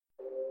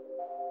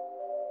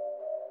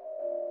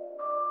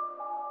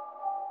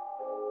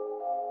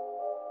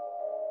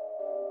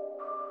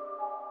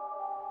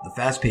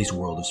The fast-paced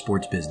world of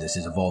sports business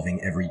is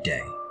evolving every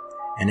day.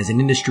 And as an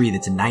industry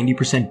that's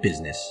 90%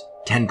 business,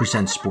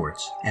 10%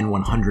 sports, and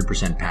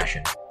 100%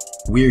 passion,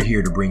 we're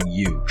here to bring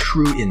you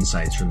true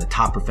insights from the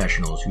top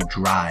professionals who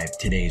drive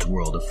today's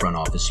world of front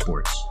office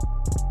sports.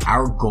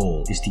 Our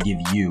goal is to give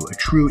you a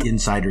true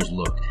insider's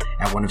look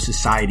at one of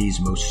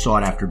society's most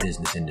sought-after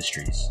business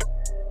industries.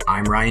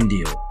 I'm Ryan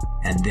Deal,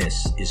 and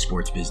this is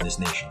Sports Business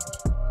Nation.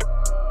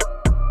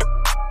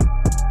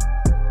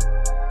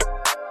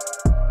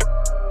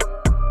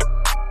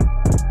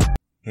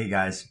 Hey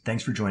guys,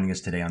 thanks for joining us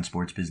today on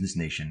Sports Business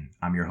Nation.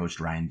 I'm your host,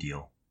 Ryan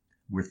Deal.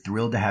 We're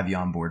thrilled to have you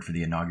on board for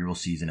the inaugural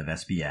season of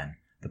SBN,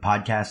 the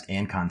podcast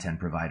and content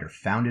provider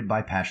founded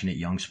by passionate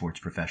young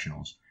sports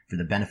professionals for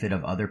the benefit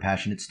of other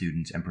passionate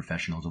students and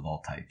professionals of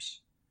all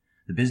types.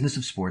 The business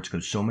of sports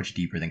goes so much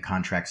deeper than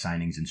contract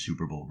signings and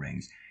Super Bowl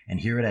rings, and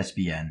here at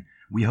SBN,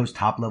 we host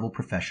top-level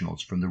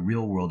professionals from the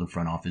real world of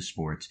front office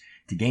sports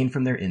to gain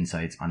from their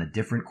insights on a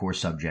different core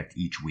subject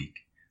each week.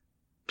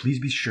 Please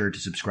be sure to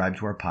subscribe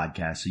to our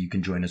podcast so you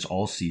can join us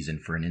all season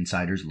for an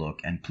insider's look,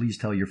 and please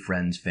tell your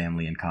friends,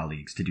 family, and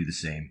colleagues to do the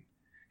same.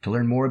 To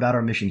learn more about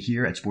our mission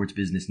here at Sports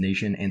Business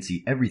Nation and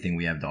see everything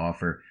we have to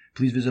offer,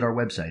 please visit our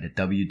website at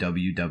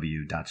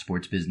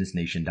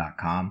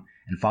www.sportsbusinessnation.com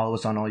and follow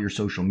us on all your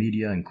social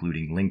media,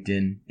 including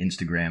LinkedIn,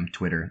 Instagram,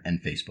 Twitter,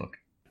 and Facebook.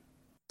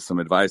 Some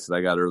advice that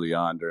I got early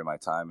on during my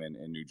time in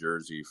New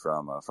Jersey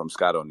from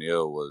Scott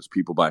O'Neill was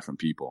people buy from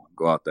people.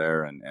 Go out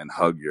there and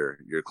hug your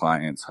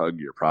clients, hug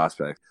your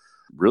prospects.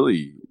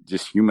 Really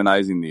just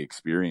humanizing the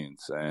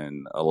experience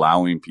and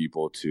allowing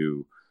people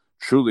to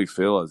truly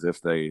feel as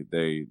if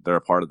they're a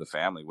part of the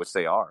family, which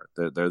they are.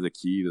 They're the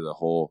key to the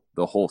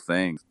whole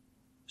thing.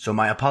 So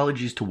my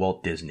apologies to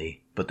Walt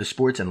Disney, but the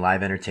sports and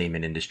live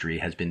entertainment industry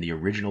has been the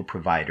original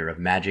provider of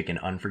magic and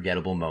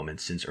unforgettable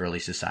moments since early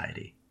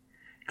society.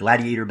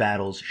 Gladiator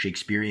battles,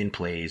 Shakespearean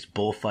plays,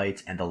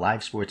 bullfights, and the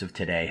live sports of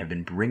today have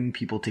been bringing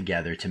people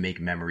together to make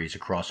memories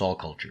across all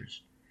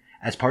cultures.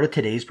 As part of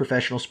today's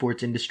professional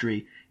sports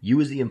industry, you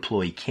as the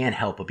employee can't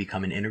help but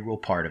become an integral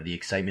part of the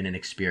excitement and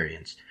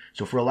experience.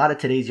 So for a lot of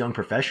today's young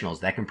professionals,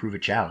 that can prove a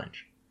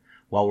challenge.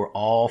 While we're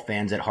all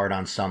fans at heart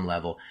on some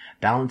level,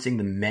 balancing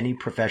the many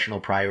professional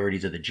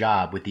priorities of the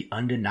job with the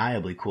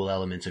undeniably cool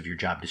elements of your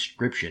job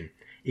description,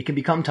 it can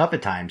become tough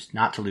at times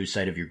not to lose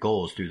sight of your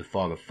goals through the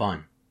fog of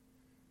fun.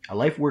 A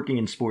life working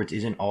in sports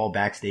isn't all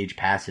backstage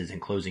passes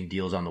and closing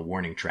deals on the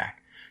warning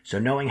track, so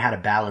knowing how to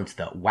balance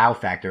the wow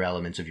factor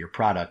elements of your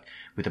product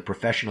with the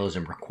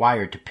professionalism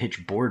required to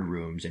pitch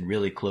boardrooms and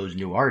really close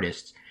new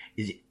artists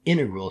is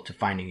integral to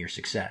finding your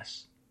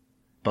success.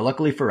 But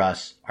luckily for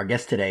us, our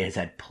guest today has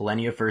had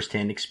plenty of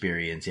first-hand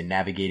experience in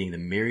navigating the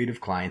myriad of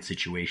client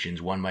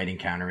situations one might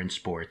encounter in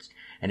sports,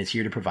 and is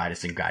here to provide us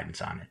some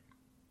guidance on it.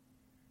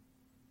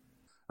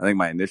 I think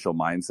my initial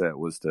mindset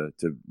was to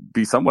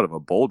be somewhat of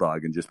a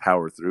bulldog and just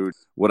power through.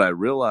 What I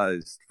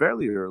realized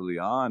fairly early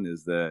on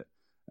is that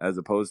as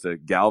opposed to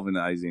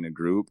galvanizing a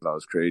group, I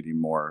was creating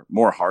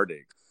more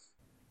heartache.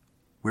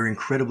 We're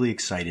incredibly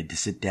excited to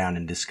sit down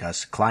and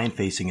discuss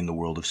client-facing in the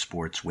world of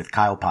sports with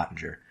Kyle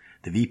Pottinger,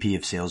 the VP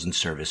of Sales and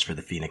Service for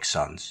the Phoenix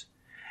Suns.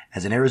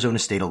 As an Arizona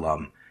State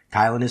alum,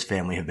 Kyle and his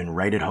family have been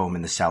right at home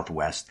in the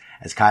Southwest,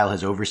 as Kyle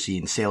has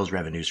overseen sales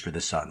revenues for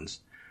the Suns.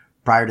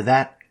 Prior to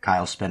that,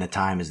 Kyle spent a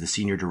time as the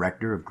Senior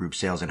Director of Group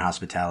Sales and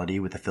Hospitality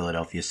with the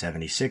Philadelphia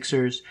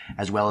 76ers,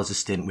 as well as a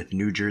stint with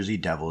New Jersey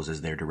Devils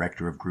as their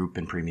Director of Group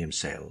and Premium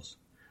Sales.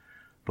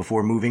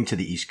 Before moving to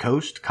the East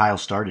Coast, Kyle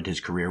started his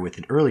career with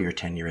an earlier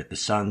tenure at the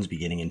Suns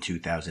beginning in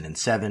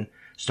 2007,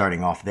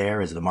 starting off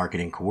there as the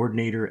Marketing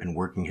Coordinator and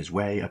working his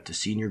way up to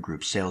Senior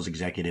Group Sales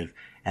Executive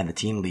and the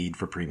Team Lead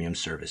for Premium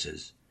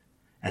Services.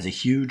 As a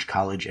huge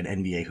college and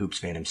NBA hoops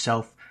fan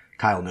himself,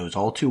 Kyle knows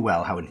all too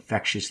well how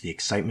infectious the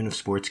excitement of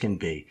sports can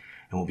be,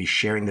 and will be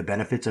sharing the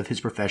benefits of his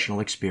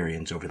professional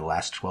experience over the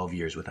last 12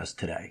 years with us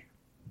today.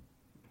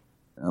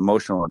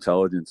 Emotional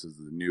intelligence is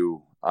the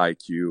new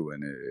IQ,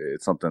 and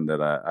it's something that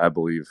I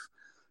believe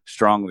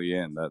strongly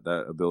in,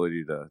 that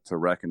ability to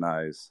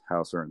recognize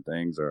how certain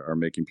things are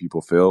making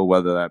people feel,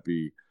 whether that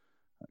be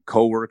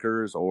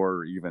coworkers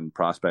or even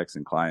prospects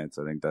and clients.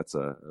 I think that's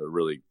a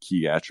really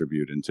key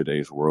attribute in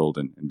today's world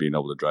and being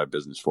able to drive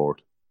business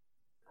forward.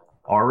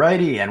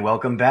 Alrighty, and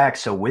welcome back.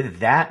 So with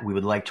that, we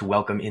would like to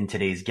welcome in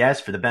today's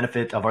guest. For the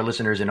benefit of our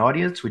listeners and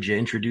audience, would you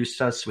introduce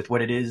us with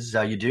what it is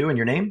you do and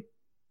your name?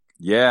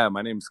 Yeah,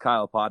 my name is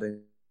Kyle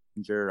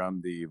Pottinger.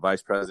 I'm the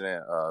Vice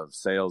President of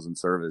Sales and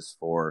Service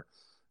for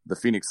the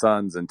Phoenix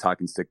Suns and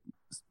Talking Stick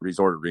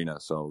Resort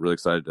Arena. So really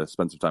excited to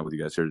spend some time with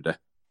you guys here today.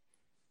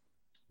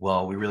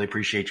 Well, we really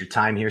appreciate your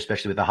time here,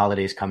 especially with the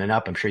holidays coming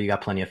up. I'm sure you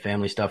got plenty of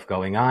family stuff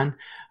going on.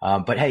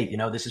 But hey,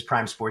 this is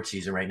prime sports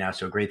season right now,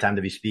 so a great time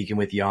to be speaking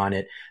with you on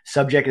it.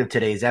 Subject of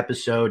today's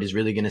episode is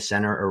really going to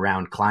center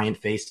around client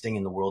facing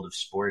in the world of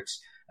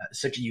sports.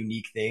 Such a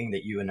unique thing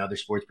that you and other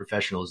sports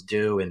professionals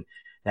do, and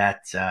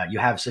that you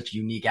have such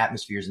unique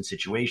atmospheres and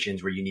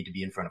situations where you need to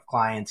be in front of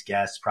clients,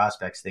 guests,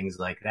 prospects, things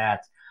like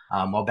that,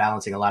 while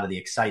balancing a lot of the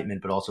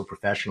excitement, but also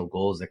professional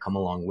goals that come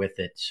along with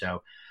it.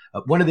 So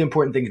One of the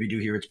important things we do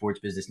here at Sports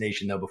Business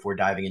Nation, though, before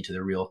diving into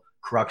the real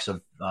crux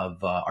of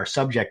our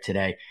subject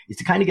today, is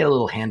to kind of get a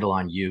little handle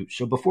on you.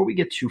 So before we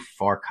get too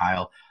far,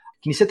 Kyle,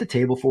 can you set the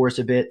table for us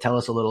a bit? Tell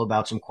us a little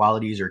about some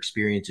qualities or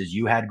experiences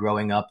you had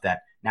growing up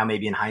that now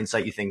maybe in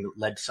hindsight you think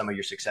led to some of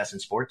your success in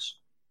sports?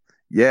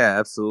 Yeah,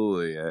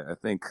 absolutely. I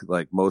think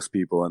like most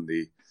people in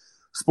the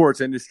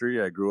sports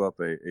industry, I grew up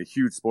a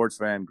huge sports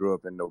fan, grew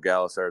up in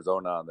Nogales,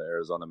 Arizona on the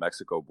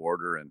Arizona-Mexico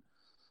border. And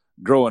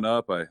growing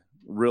up, I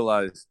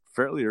realized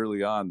fairly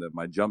early on that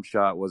my jump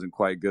shot wasn't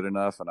quite good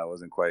enough and I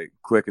wasn't quite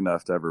quick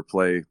enough to ever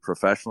play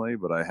professionally,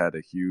 but I had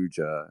a huge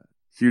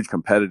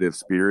competitive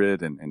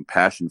spirit and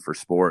passion for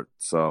sport.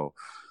 So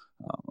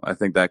I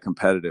think that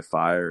competitive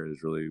fire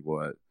is really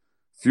what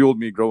fueled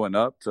me growing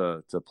up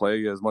to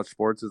play as much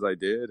sports as I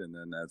did. And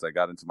then as I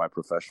got into my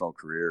professional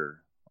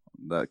career,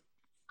 that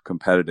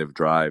competitive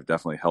drive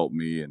definitely helped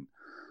me and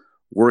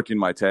working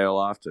my tail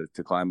off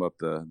to climb up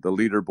the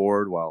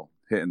leaderboard while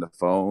hitting the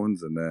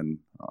phones. And then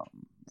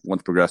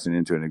once progressing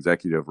into an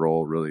executive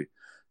role, really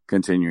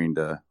continuing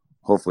to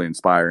hopefully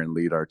inspire and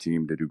lead our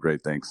team to do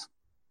great things.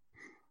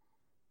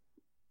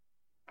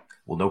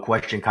 Well, no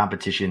question,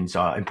 competition's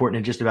important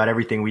in just about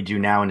everything we do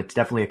now, and it's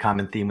definitely a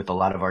common theme with a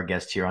lot of our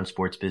guests here on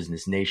Sports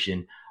Business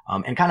Nation.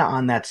 And kind of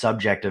on that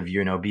subject of,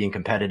 being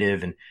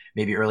competitive and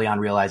maybe early on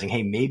realizing,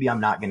 hey, maybe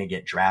I'm not going to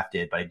get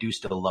drafted, but I do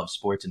still love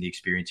sports and the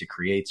experience it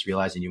creates,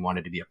 realizing you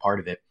wanted to be a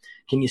part of it.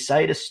 Can you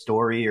cite a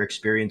story or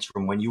experience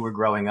from when you were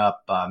growing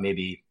up,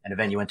 maybe an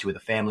event you went to with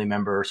a family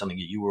member or something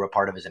that you were a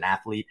part of as an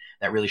athlete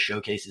that really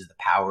showcases the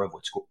power of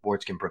what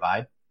sports can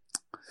provide?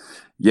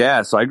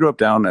 Yeah, so I grew up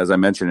down, as I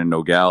mentioned, in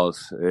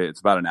Nogales. It's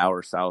about an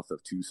hour south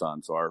of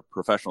Tucson. So our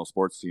professional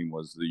sports team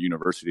was the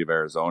University of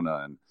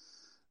Arizona. And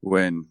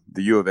when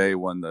the U of A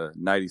won the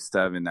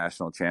 97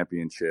 national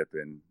championship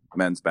in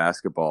men's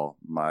basketball,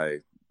 my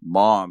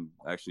mom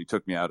actually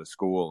took me out of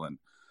school and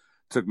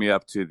took me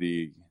up to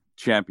the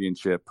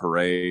championship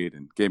parade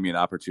and gave me an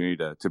opportunity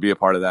to be a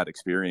part of that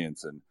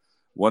experience. And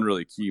one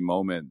really key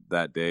moment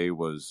that day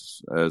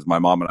was as my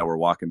mom and I were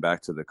walking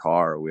back to the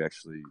car, we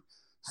actually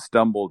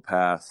stumbled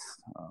past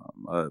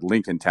a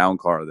Lincoln Town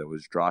Car that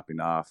was dropping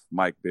off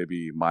Mike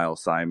Bibby,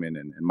 Miles Simon,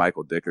 and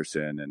Michael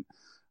Dickerson. And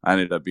I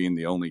ended up being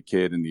the only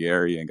kid in the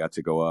area and got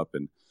to go up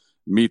and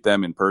meet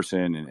them in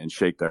person and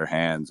shake their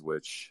hands,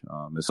 which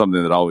is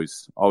something that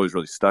always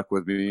really stuck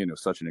with me. And it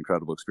was such an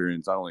incredible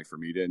experience, not only for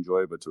me to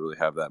enjoy, but to really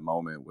have that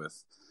moment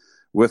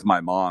with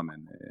my mom.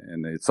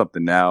 And it's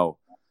something now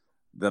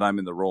that I'm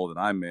in the role that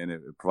I'm in,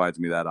 it provides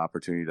me that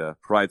opportunity to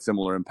provide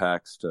similar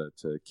impacts to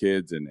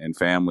kids and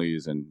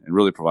families and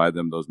really provide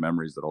them those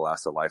memories that'll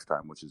last a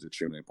lifetime, which is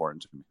extremely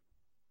important to me.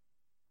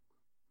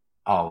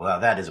 Oh, well,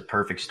 that is a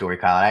perfect story,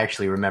 Kyle. I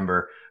actually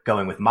remember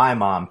going with my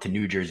mom to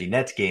New Jersey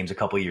Nets games a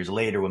couple of years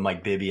later when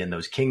Mike Bibby and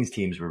those Kings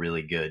teams were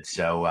really good.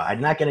 So I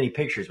did not get any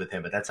pictures with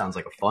him, but that sounds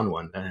like a fun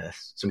one.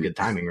 Some good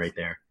timing right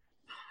there.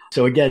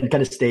 So again,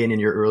 kind of staying in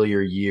your earlier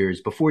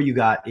years, before you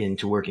got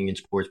into working in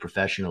sports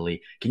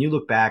professionally, can you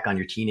look back on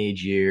your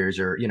teenage years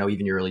or,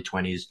 even your early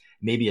 20s,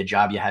 maybe a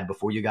job you had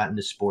before you got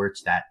into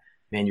sports that,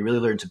 man, you really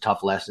learned some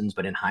tough lessons,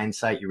 but in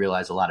hindsight, you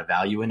realize a lot of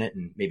value in it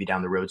and maybe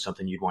down the road,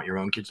 something you'd want your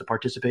own kids to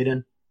participate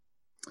in?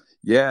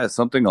 Yeah,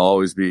 something I'll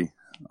always be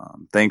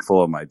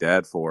thankful of my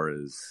dad for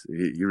is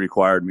he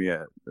required me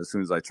as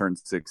soon as I turned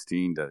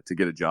 16 to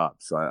get a job.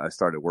 So I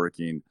started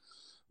working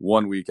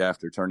 1 week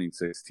after turning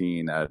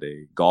 16 at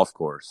a golf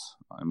course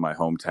in my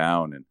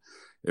hometown. And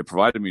it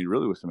provided me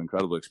really with some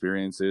incredible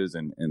experiences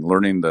and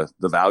learning the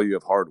value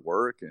of hard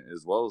work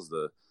as well as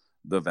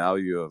the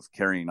value of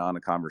carrying on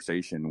a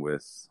conversation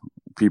with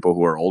people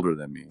who are older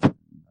than me.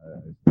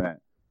 I spent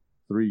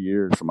 3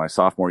 years from my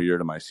sophomore year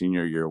to my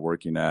senior year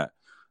working at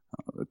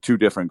 2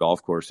 different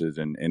golf courses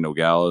in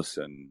Nogales.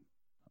 And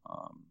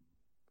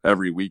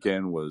every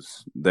weekend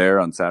was there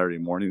on Saturday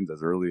mornings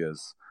as early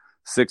as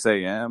 6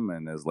 a.m.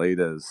 and as late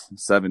as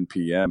 7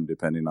 p.m.,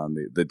 depending on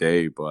the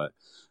day, but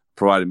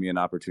provided me an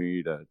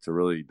opportunity to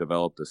really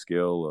develop the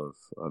skill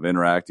of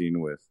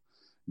interacting with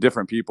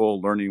different people,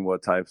 learning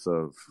what types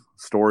of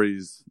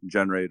stories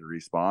generate a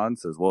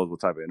response, as well as what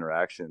type of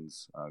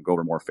interactions go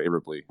over more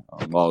favorably.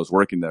 While I was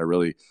working there,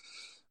 really,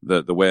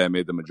 the way I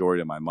made the majority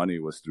of my money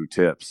was through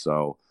tips.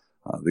 So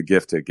the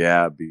gift to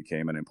gab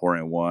became an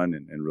important one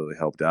and really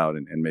helped out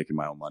in making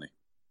my own money.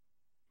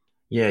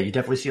 Yeah, you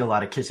definitely see a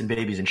lot of kissing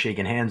babies and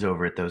shaking hands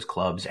over at those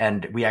clubs.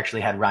 And we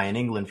actually had Ryan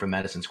England from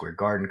Madison Square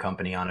Garden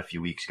Company on a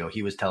few weeks ago.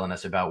 He was telling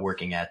us about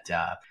working at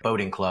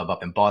boating club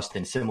up in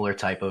Boston, similar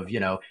type of,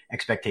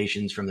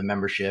 expectations from the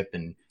membership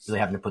and really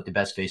having to put the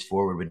best face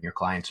forward when your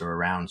clients are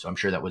around. So I'm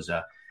sure that was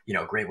a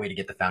great way to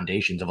get the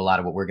foundations of a lot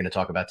of what we're going to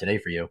talk about today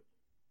for you.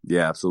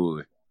 Yeah,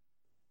 absolutely.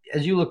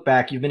 As you look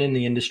back, you've been in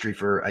the industry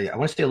for, I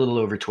want to say a little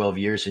over 12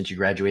 years since you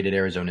graduated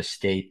Arizona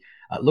State.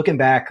 Looking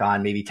back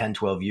on maybe 10,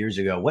 12 years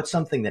ago, what's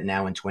something that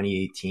now in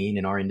 2018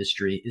 in our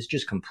industry is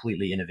just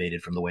completely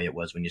innovated from the way it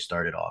was when you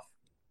started off?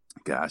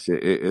 Gosh,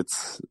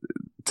 it's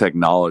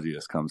technology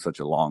has come such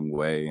a long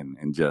way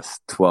in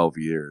just 12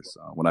 years.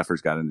 When I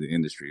first got into the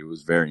industry, it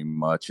was very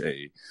much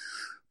a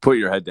put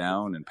your head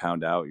down and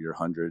pound out your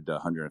 100 to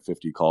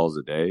 150 calls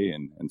a day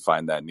and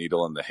find that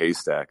needle in the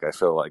haystack. I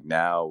feel like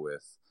now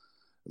with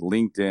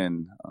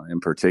LinkedIn in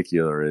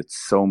particular, it's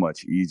so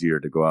much easier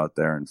to go out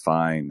there and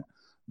find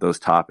those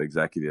top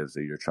executives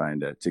that you're trying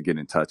to get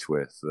in touch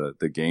with.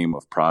 The game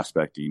of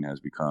prospecting has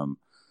become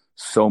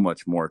so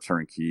much more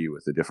turnkey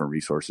with the different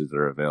resources that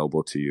are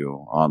available to you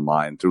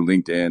online through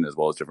LinkedIn, as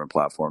well as different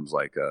platforms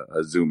like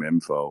a Zoom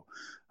Info.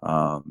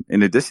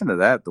 In addition to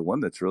that, the one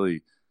that's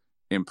really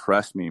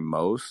impressed me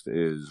most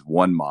is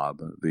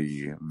OneMob,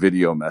 the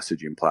video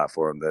messaging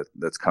platform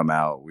that's come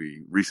out.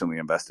 We recently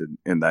invested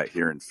in that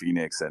here in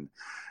Phoenix, and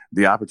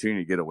the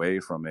opportunity to get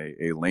away from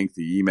a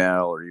lengthy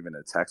email or even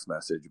a text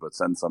message, but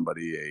send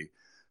somebody a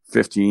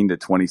 15 to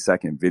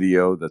 20-second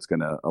video that's going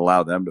to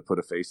allow them to put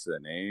a face to the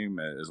name,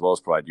 as well as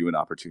provide you an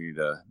opportunity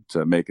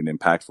to make an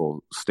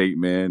impactful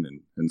statement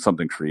and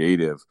something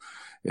creative.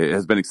 It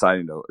has been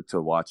exciting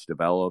to watch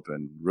develop,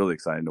 and really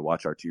exciting to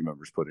watch our team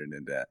members put it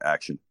into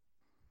action.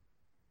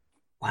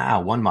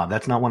 Wow, OneMob.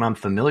 That's not one I'm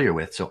familiar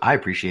with. So I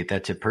appreciate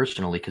that tip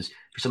personally, because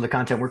for some of the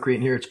content we're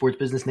creating here at Sports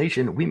Business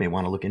Nation, we may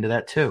want to look into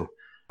that too.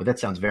 But that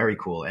sounds very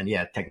cool. And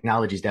yeah,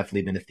 technology's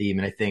definitely been a theme.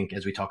 And I think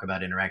as we talk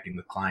about interacting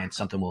with clients,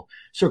 something we'll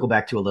circle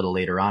back to a little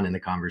later on in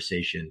the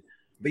conversation.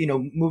 But,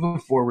 moving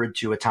forward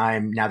to a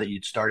time now that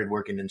you'd started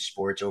working in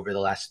sports over the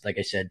last, like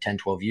I said, 10,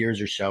 12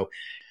 years or so,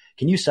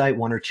 can you cite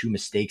one or two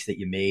mistakes that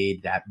you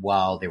made that,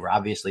 while they were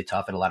obviously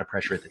tough and a lot of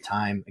pressure at the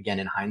time, again,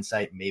 in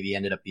hindsight, maybe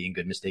ended up being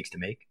good mistakes to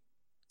make?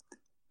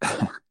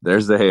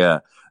 There's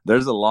a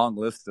long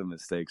list of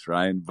mistakes,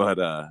 Ryan, but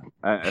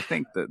I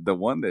think that the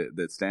one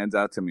that stands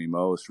out to me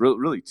most,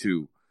 really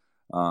two.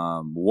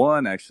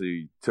 One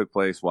actually took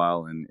place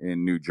while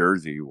in New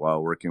Jersey,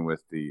 while working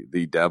with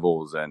the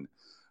Devils, and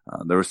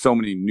there were so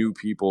many new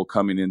people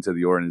coming into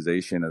the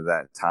organization at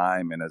that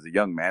time. And as a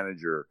young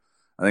manager,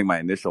 I think my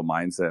initial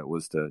mindset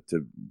was to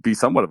be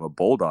somewhat of a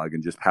bulldog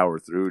and just power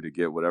through to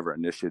get whatever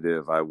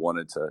initiative I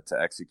wanted to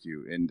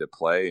execute into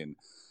play. And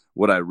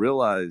what I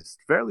realized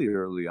fairly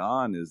early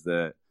on is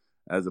that,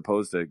 as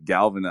opposed to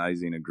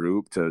galvanizing a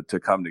group to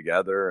come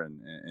together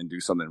and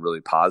do something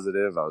really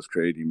positive, I was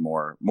creating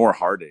more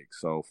heartache.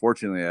 So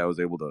fortunately, I was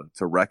able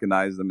to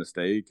recognize the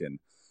mistake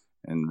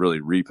and really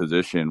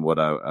reposition what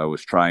I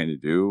was trying to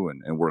do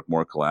and work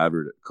more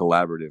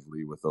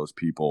collaboratively with those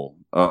people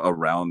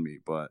around me.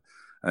 But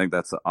I think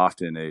that's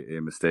often a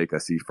mistake I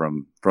see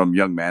from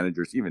young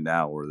managers, even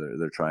now, where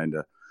they're trying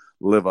to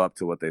live up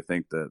to what they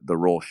think the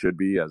role should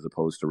be, as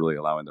opposed to really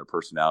allowing their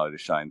personality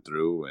to shine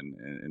through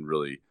and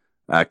really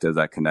act as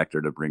that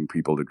connector to bring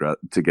people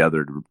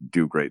together to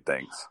do great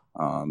things.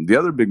 The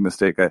other big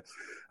mistake I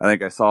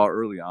think I saw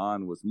early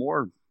on was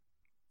more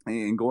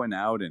in going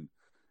out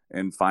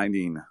and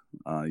finding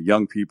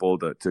young people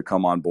to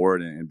come on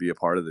board and be a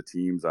part of the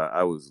teams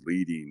I was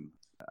leading.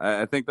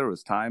 I think there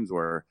was times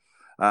where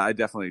I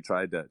definitely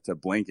tried to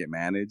blanket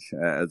manage,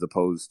 as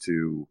opposed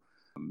to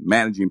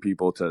managing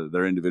people to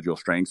their individual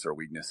strengths or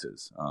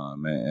weaknesses.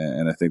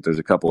 And I think there's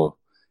a couple of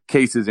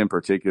cases in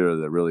particular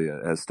that really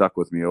has stuck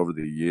with me over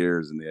the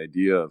years. And the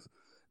idea of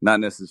not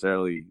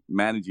necessarily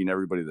managing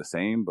everybody the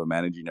same, but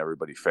managing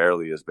everybody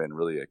fairly has been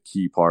really a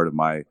key part of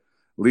my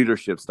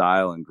leadership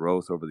style and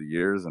growth over the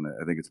years. And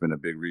I think it's been a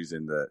big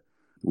reason that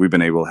we've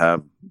been able to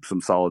have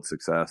some solid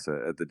success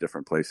at the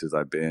different places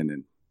I've been,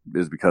 and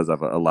is because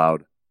I've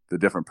allowed the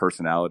different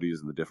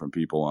personalities and the different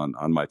people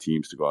on my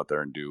teams to go out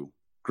there and do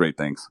great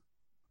things.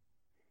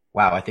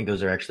 Wow, I think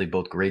those are actually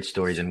both great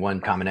stories. And one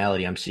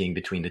commonality I'm seeing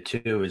between the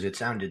two is it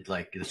sounded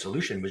like the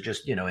solution was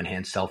just,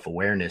 enhanced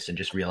self-awareness and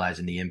just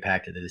realizing the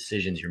impact of the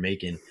decisions you're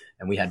making.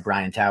 And we had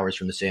Brian Towers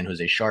from the San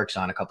Jose Sharks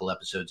on a couple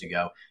episodes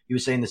ago. He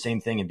was saying the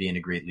same thing in being a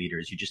great leader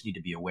is you just need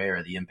to be aware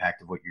of the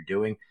impact of what you're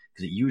doing,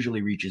 because it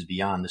usually reaches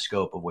beyond the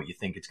scope of what you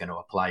think it's going to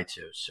apply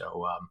to.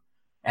 So,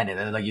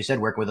 and like you said,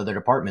 work with other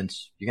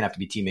departments, you're going to have to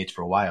be teammates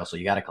for a while. So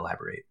you got to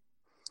collaborate.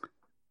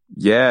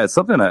 Yeah, it's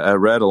something I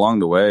read along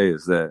the way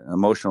is that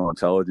emotional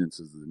intelligence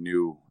is the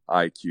new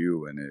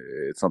IQ, and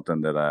it's something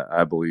that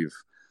I believe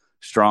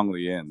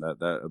strongly in,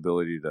 that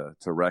ability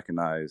to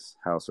recognize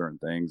how certain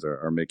things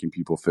are making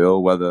people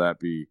feel, whether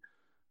that be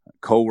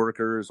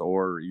coworkers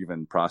or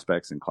even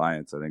prospects and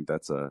clients. I think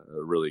that's a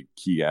really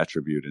key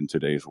attribute in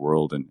today's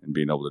world and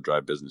being able to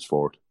drive business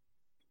forward.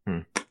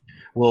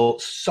 Well,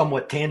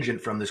 somewhat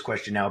tangent from this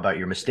question now about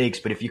your mistakes,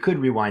 but if you could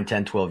rewind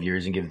 10, 12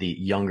 years and give the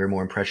younger,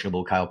 more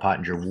impressionable Kyle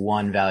Pottinger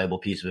one valuable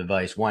piece of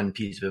advice, one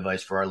piece of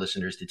advice for our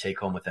listeners to take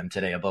home with them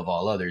today above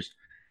all others,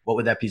 what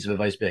would that piece of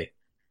advice be?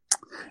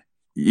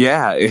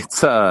 Yeah,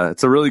 it's a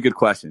really good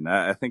question.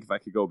 I think if I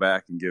could go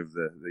back and give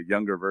the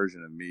younger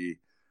version of me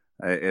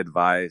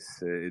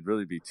advice, it'd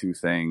really be two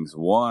things.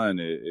 One,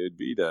 it'd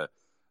be to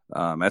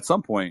at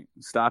some point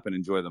stop and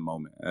enjoy the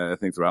moment. I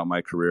think throughout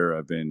my career,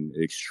 I've been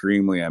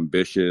extremely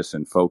ambitious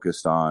and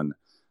focused on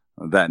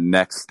that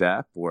next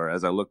step, where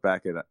as I look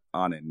back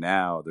on it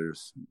now,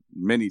 there's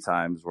many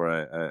times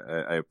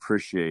where I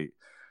appreciate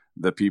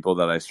the people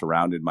that I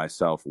surrounded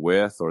myself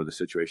with or the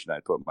situation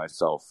I put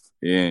myself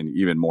in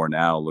even more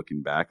now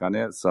looking back on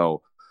it.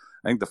 So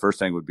I think the first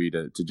thing would be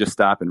to just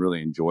stop and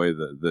really enjoy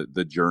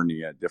the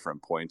journey at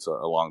different points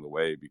along the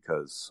way,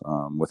 because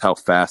with how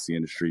fast the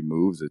industry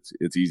moves,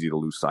 it's easy to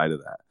lose sight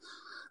of that.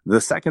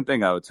 The second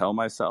thing I would tell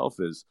myself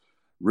is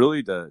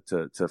really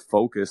to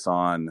focus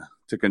on,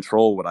 to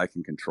control what I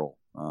can control.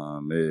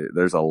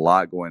 There's a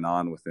lot going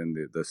on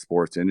within the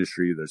sports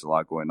industry. There's a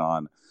lot going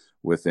on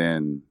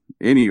within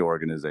any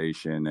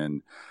organization,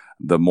 and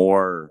the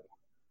more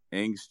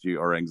angst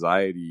or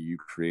anxiety you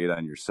create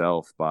on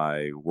yourself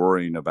by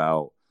worrying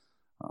about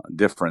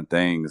different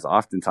things,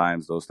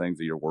 oftentimes those things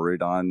that you're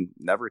worried on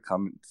never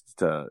come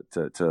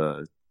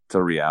to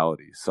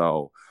reality.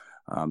 So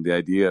the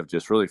idea of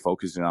just really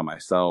focusing on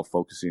myself,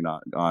 focusing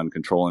on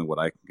controlling what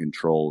I can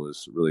control,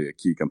 is really a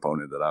key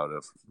component that I would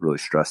have really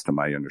stressed to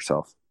my younger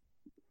self.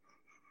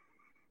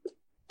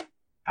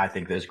 I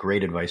think there's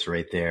great advice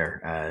right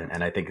there.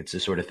 And I think it's the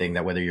sort of thing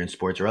that whether you're in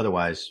sports or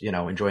otherwise,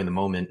 enjoying the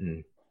moment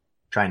and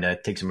trying to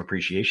take some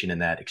appreciation in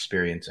that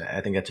experience,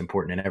 I think that's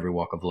important in every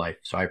walk of life.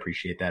 So I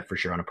appreciate that for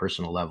sure on a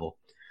personal level.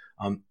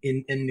 And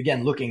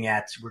again,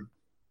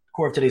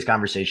 core of today's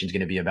conversation is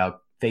going to be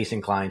about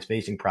facing clients,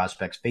 facing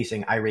prospects,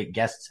 facing irate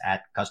guests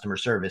at customer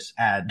service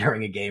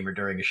during a game or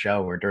during a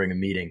show or during a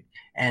meeting.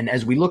 And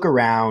as we look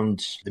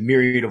around the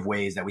myriad of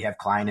ways that we have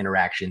client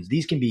interactions,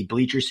 these can be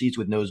bleacher seats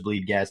with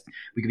nosebleed guests.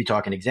 We could be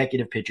talking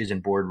executive pitches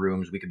in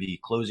boardrooms. We could be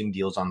closing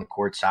deals on the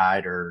court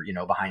side or,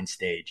 behind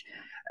stage.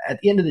 At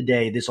the end of the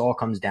day, this all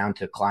comes down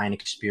to client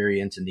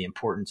experience and the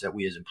importance that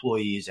we as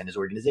employees and as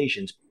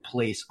organizations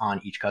place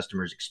on each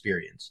customer's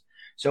experience.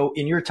 So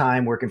in your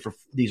time working for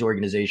these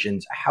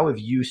organizations, how have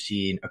you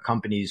seen a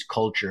company's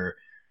culture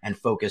and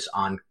focus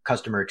on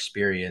customer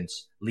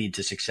experience lead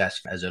to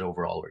success as an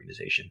overall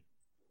organization?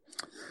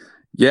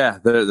 Yeah,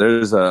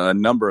 there's a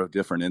number of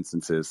different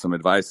instances. Some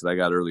advice that I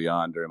got early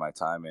on during my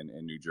time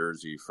in New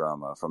Jersey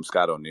from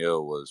Scott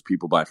O'Neill was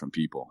people buy from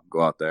people.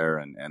 Go out there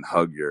and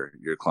hug your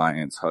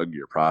clients, hug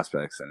your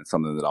prospects. And it's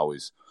something that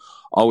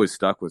always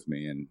stuck with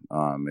me. And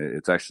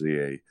it's actually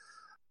a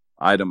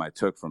item I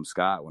took from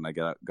Scott when I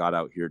got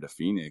out here to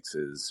Phoenix,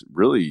 is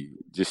really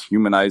just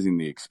humanizing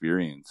the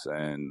experience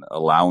and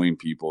allowing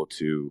people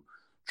to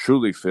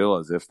truly feel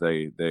as if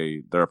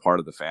they're a part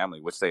of the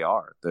family, which they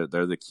are.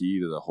 They're the key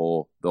to the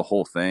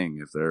whole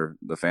thing. If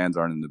the fans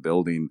aren't in the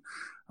building,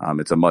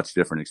 it's a much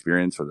different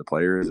experience for the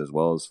players as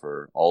well as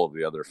for all of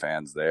the other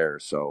fans there.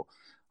 So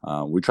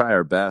we try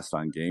our best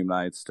on game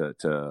nights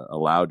to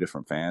allow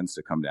different fans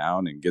to come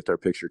down and get their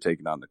picture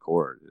taken on the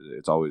court.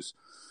 It's always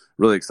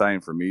really exciting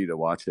for me to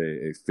watch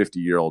a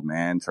 50-year-old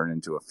man turn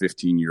into a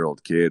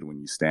 15-year-old kid when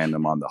you stand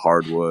him on the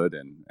hardwood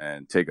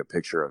and take a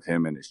picture of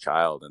him and his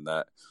child. And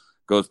that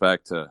goes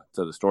back to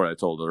the story I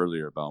told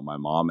earlier about my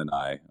mom and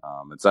I.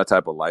 It's that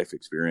type of life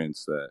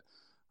experience that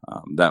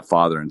that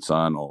father and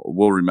son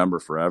will remember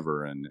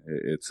forever. And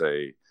it's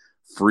a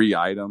free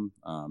item,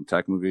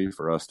 technically,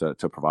 for us to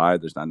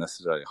provide. There's not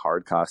necessarily a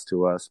hard cost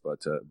to us,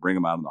 but to bring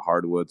them out on the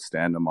hardwood,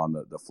 stand them on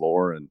the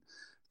floor, and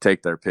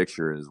take their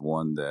picture is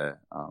one that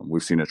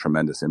we've seen a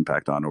tremendous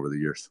impact on over the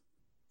years.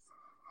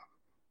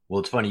 Well,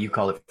 it's funny, you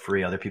call it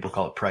free, other people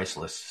call it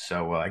priceless.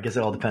 So I guess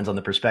it all depends on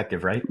the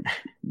perspective, right?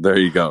 There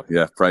you go.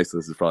 Yeah,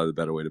 priceless is probably the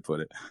better way to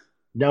put it.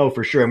 No,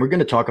 for sure. And we're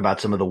going to talk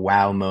about some of the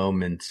wow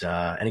moments.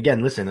 And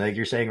again, listen, like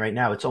you're saying right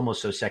now, it's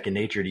almost so second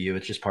nature to you.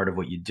 It's just part of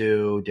what you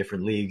do,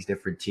 different leagues,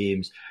 different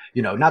teams.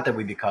 Not that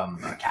we become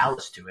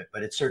callous to it,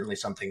 but it's certainly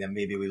something that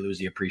maybe we lose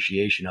the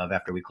appreciation of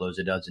after we close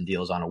a dozen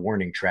deals on a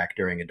warning track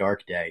during a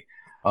dark day.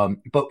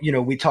 But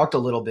we talked a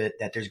little bit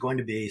that there's going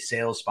to be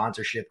sales,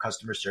 sponsorship,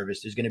 customer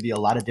service. There's going to be a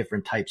lot of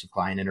different types of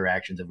client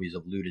interactions that we've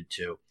alluded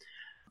to.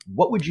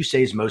 What would you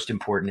say is most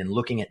important in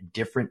looking at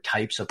different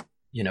types of,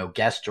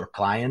 guests or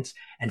clients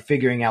and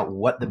figuring out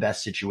what the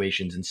best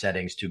situations and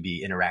settings to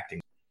be interacting?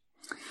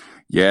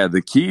 Yeah,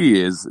 the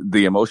key is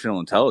the emotional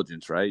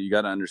intelligence, right? You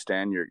got to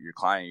understand your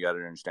client, you got to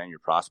understand your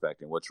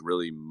prospect and what's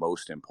really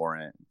most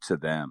important to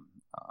them.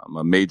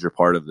 A major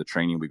part of the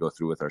training we go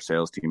through with our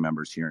sales team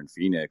members here in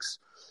Phoenix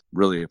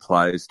really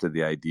applies to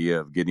the idea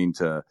of getting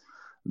to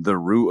the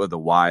root of the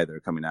why they're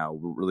coming out,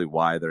 really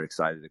why they're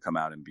excited to come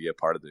out and be a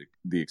part of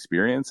the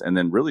experience, and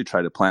then really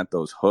try to plant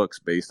those hooks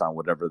based on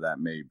whatever that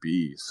may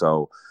be.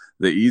 So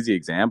the easy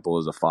example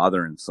is a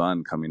father and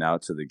son coming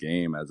out to the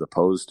game, as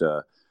opposed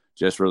to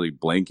just really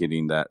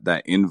blanketing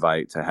that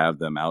invite to have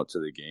them out to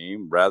the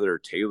game. Rather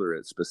tailor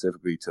it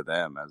specifically to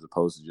them, as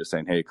opposed to just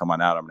saying, hey, come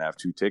on out, I'm going to have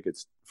 2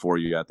 tickets for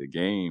you at the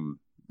game.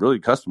 Really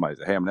customize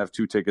it. Hey, I'm going to have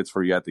 2 tickets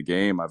for you at the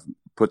game. I've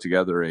put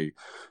together a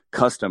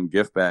custom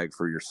gift bag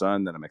for your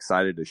son that I'm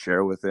excited to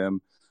share with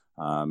him,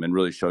 and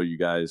really show you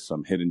guys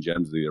some hidden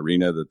gems of the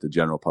arena that the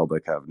general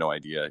public have no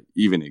idea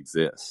even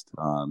exist.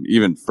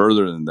 Even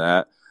further than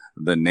that,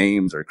 the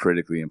names are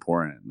critically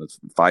important. Let's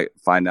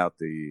find out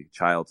the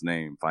child's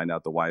name, find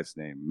out the wife's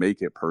name,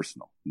 make it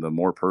personal. The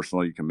more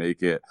personal you can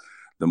make it,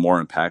 the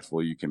more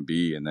impactful you can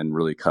be, and then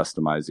really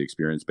customize the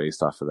experience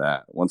based off of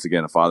that. Once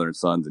again, a father and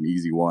son's an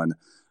easy one,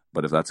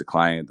 but if that's a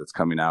client that's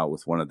coming out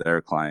with one of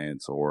their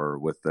clients or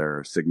with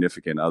their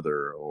significant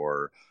other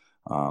or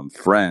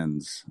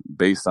friends,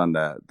 based on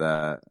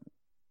that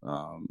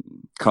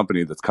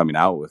company that's coming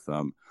out with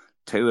them,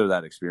 tailor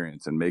that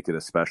experience and make it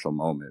a special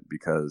moment,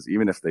 because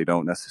even if they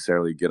don't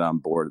necessarily get on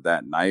board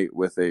that night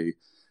with a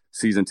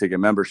season ticket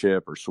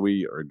membership or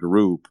suite or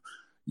group,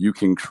 you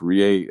can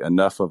create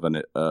enough of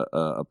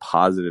a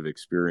positive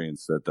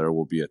experience that there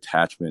will be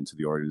attachment to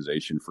the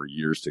organization for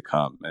years to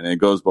come. And it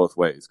goes both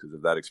ways, because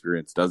if that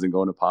experience doesn't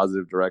go in a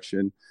positive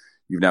direction,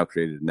 you've now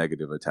created a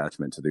negative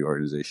attachment to the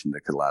organization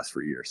that could last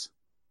for years.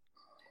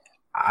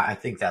 I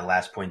think that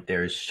last point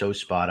there is so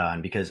spot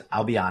on, because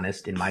I'll be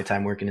honest, in my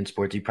time working in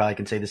sports, you probably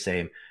can say the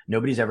same.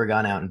 Nobody's ever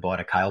gone out and bought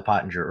a Kyle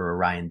Pottinger or a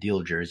Ryan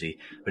Deal jersey.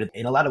 But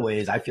in a lot of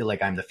ways, I feel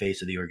like I'm the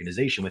face of the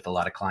organization with a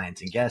lot of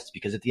clients and guests,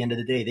 because at the end of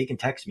the day, they can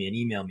text me and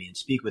email me and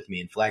speak with me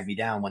and flag me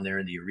down when they're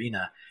in the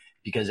arena.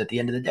 Because at the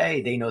end of the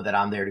day, they know that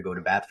I'm there to go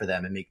to bat for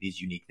them and make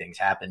these unique things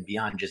happen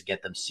beyond just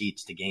get them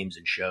seats to games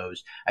and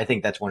shows. I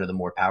think that's one of the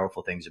more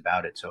powerful things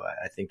about it. So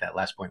I think that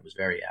last point was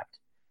very apt.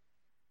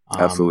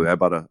 Absolutely. I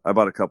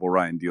bought a couple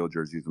Ryan Deal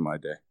jerseys in my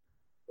day.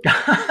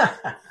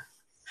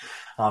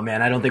 Oh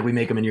man, I don't think we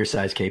make them in your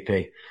size,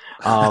 KP.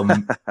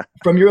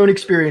 From your own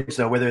experience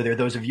though, whether they're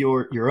those of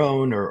your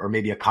own or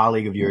maybe a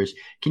colleague of yours,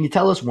 can you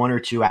tell us one or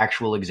two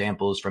actual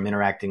examples from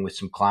interacting with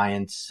some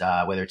clients,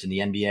 whether it's in the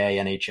NBA,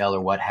 NHL, or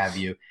what have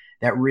you,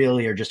 that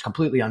really are just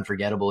completely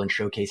unforgettable and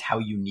showcase how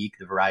unique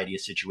the variety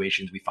of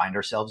situations we find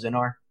ourselves in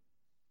are?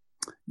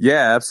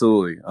 Yeah,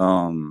 absolutely.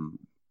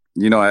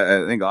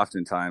 I think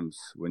oftentimes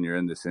when you're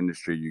in this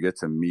industry, you get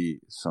to meet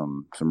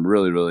some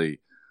really,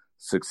 really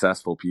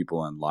successful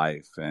people in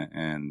life.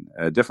 And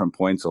at different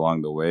points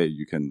along the way,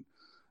 you can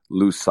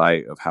lose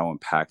sight of how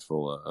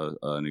impactful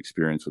an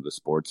experience with a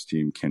sports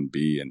team can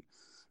be. And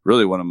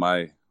really one of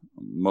my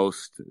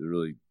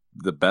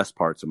the best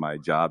parts of my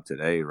job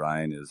today,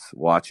 Ryan, is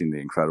watching the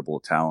incredible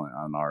talent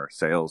on our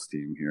sales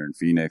team here in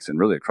Phoenix and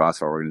really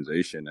across our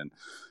organization and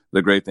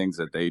the great things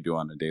that they do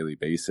on a daily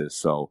basis.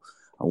 So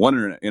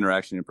one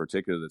interaction in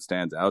particular that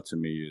stands out to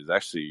me is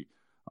actually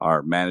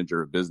our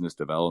manager of business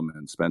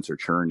development, Spencer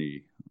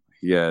Cherney.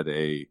 He had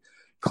a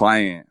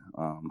client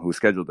who was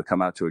scheduled to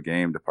come out to a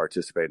game to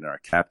participate in our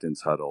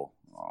captain's huddle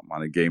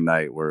on a game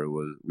night where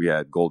we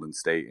had Golden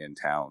State in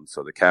town.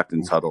 So the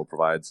captain's huddle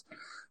provides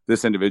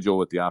this individual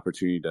with the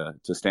opportunity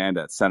to stand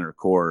at center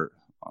court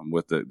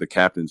with the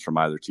captains from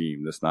either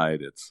team. This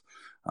night it's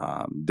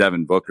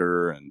Devin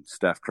Booker and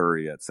Steph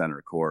Curry at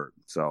center court.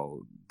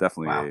 So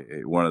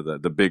definitely one of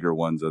the bigger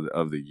ones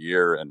of the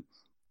year. And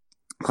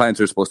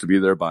clients are supposed to be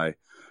there by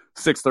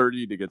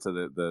 6:30 to get to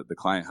the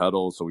client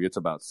huddle. So we get to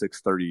about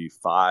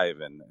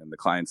 6:35 and the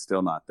client's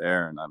still not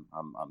there. And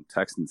I'm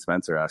texting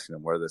Spencer asking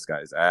him where this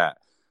guy's at.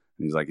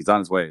 And he's like, he's on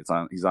his way.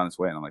 He's on his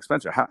way. And I'm like,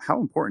 Spencer, how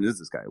important is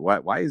this guy?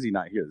 Why is he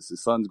not here? This is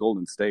his son's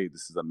Golden State.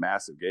 This is a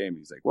massive game. And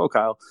he's like, well,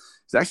 Kyle,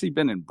 he's actually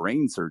been in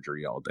brain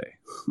surgery all day.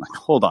 I'm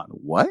like, hold on,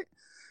 what?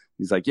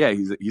 He's like, yeah,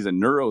 he's a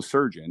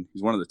neurosurgeon.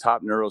 He's one of the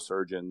top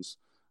neurosurgeons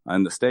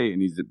in the state,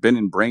 and he's been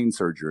in brain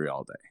surgery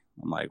all day.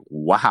 I'm like,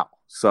 wow.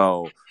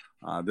 So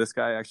this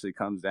guy actually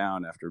comes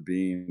down after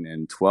being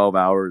in 12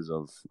 hours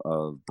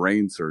of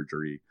brain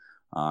surgery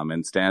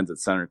and stands at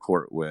center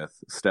court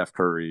with Steph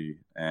Curry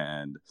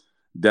and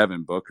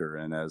Devin Booker.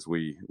 And as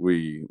we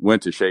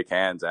went to shake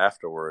hands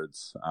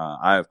afterwards,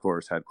 I, of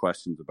course, had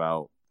questions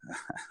about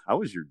how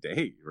was your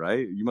day,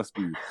 right? You must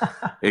be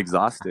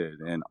exhausted.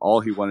 And all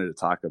he wanted to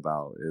talk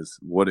about is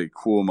what a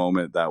cool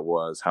moment that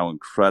was, how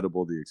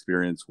incredible the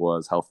experience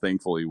was, how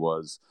thankful he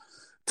was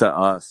to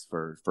us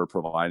for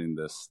providing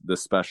this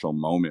special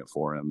moment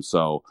for him.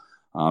 So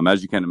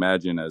as you can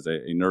imagine, as a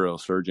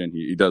neurosurgeon,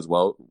 he does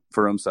well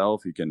for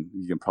himself. He can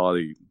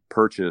probably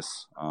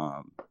purchase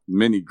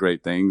many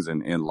great things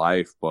in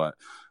life, but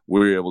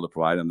we were able to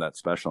provide him that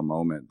special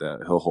moment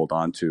that he'll hold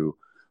on to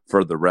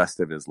for the rest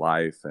of his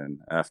life. And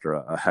after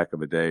a heck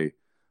of a day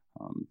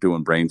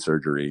doing brain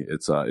surgery,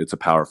 it's a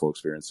powerful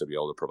experience to be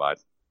able to provide.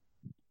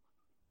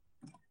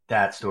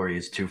 That story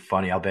is too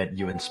funny. I'll bet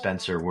you and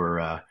Spencer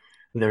were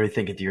they're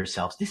thinking to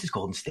yourselves, this is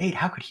Golden State.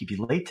 How could he be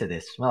late to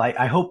this? Well,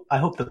 I hope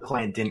the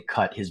client didn't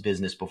cut his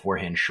business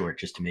beforehand short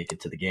just to make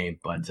it to the game.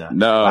 But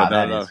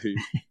no.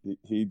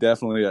 He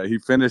definitely he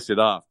finished it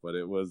off, but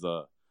it was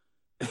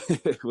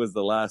it was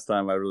the last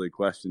time I really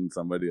questioned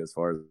somebody as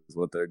far as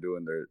what they're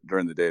doing there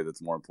during the day.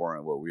 That's more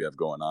important what we have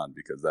going on,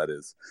 because that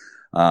is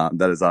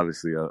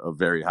obviously a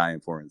very high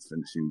importance,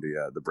 finishing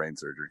the brain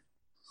surgery.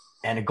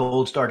 And a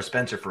gold star to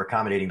Spencer for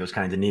accommodating those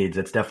kinds of needs.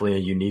 That's definitely a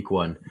unique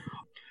one.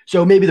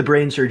 So maybe the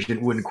brain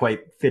surgeon wouldn't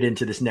quite fit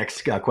into this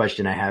next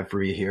question I have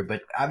for you here.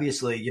 But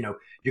obviously,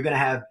 you're going to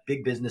have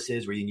big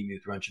businesses where you need to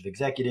meet with a bunch of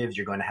executives.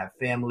 You're going to have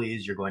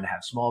families. You're going to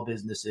have small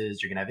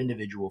businesses. You're going to have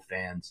individual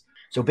fans.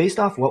 So based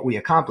off what we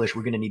accomplish,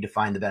 we're going to need to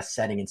find the best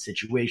setting and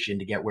situation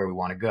to get where we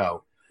want to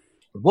go.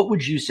 What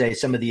would you say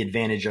some of the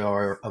advantage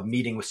are of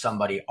meeting with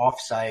somebody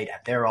offsite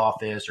at their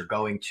office or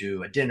going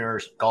to a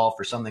dinner, golf,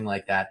 or something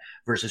like that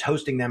versus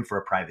hosting them for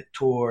a private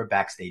tour,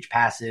 backstage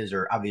passes,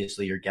 or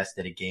obviously your guest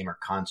at a game or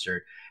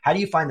concert? How do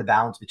you find the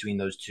balance between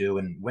those two,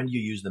 and when do you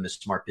use them as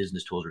smart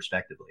business tools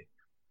respectively?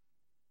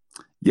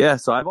 Yeah,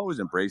 so I've always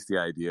embraced the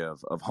idea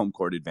of home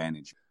court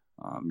advantage.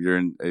 you're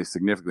in a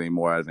significantly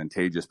more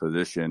advantageous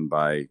position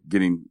by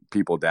getting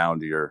people down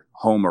to your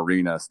home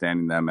arena,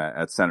 standing them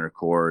at center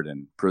court,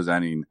 and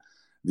presenting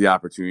the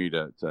opportunity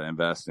to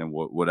invest in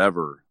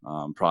whatever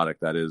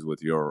product that is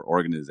with your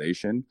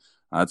organization.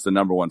 It's the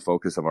number one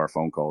focus of our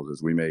phone calls.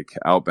 As we make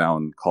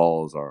outbound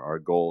calls, our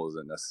goal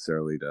isn't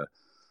necessarily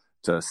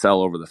to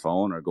sell over the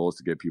phone. Our goal is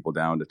to get people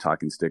down to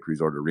Talking Stick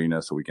Resort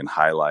Arena so we can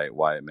highlight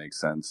why it makes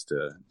sense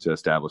to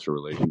establish a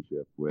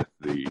relationship with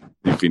the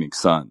Phoenix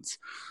Suns.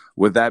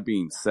 With that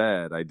being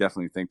said, I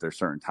definitely think there's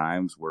certain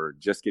times where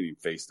just getting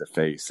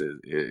face-to-face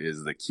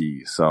is the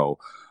key. So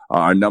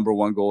our number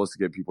one goal is to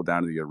get people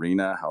down to the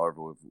arena.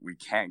 However, if we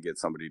can't get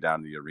somebody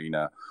down to the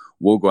arena,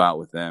 we'll go out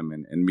with them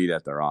and meet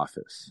at their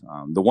office.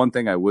 The one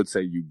thing I would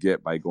say you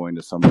get by going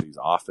to somebody's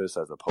office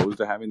as opposed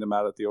to having them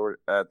out at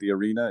the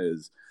arena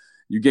is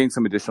you gain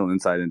some additional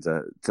insight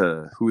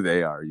into who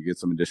they are. You get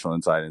some additional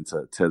insight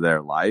into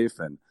their life,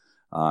 and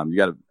you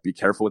got to be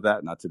careful with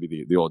that, not to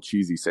be the old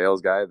cheesy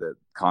sales guy that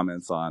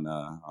comments on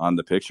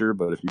the picture.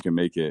 But if you can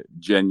make it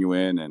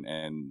genuine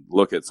and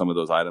look at some of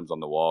those items on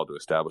the wall to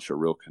establish a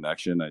real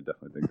connection, I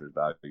definitely think there's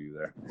value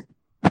there.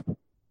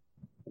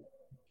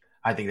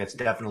 I think that's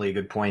definitely a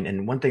good point.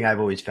 And one thing I've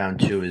always found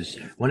too is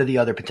one of the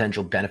other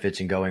potential benefits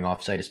in going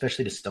offsite,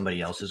 especially to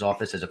somebody else's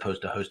office as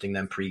opposed to hosting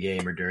them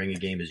pregame or during a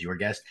game as your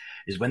guest,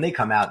 is when they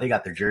come out, they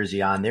got their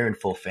jersey on, they're in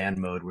full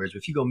fan mode. Whereas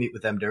if you go meet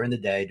with them during the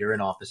day,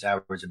 during office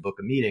hours and book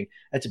a meeting,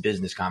 that's a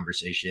business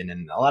conversation.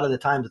 And a lot of the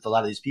times with a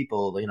lot of these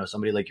people,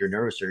 somebody like your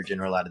neurosurgeon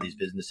or a lot of these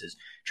businesses,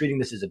 treating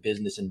this as a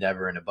business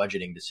endeavor and a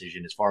budgeting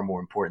decision is far more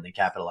important than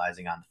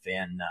capitalizing on the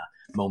fan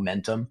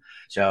momentum.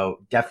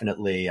 So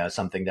definitely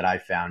something that I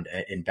found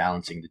in balancing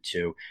the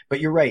two.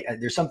 But you're right.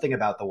 There's something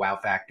about the wow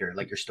factor,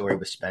 like your story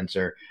with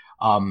Spencer.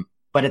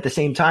 But at the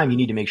same time, you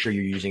need to make sure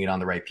you're using it on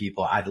the right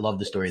people. I love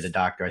the story of the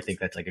doctor. I think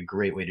that's like a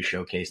great way to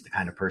showcase the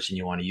kind of person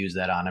you want to use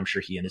that on. I'm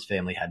sure he and his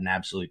family had an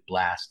absolute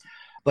blast.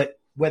 But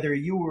whether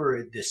you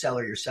were the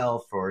seller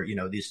yourself or,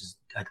 this is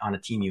on a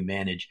team you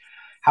manage,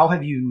 how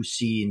have you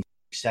seen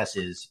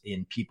successes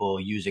in people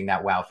using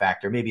that wow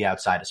factor, maybe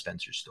outside of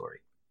Spencer's story?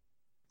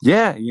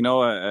 Yeah,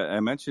 I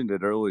mentioned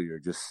it earlier.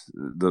 Just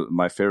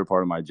my favorite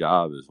part of my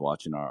job is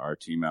watching our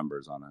team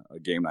members on a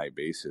game night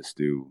basis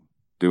do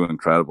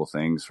incredible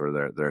things for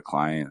their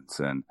clients,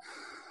 and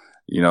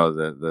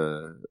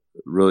the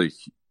really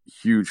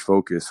huge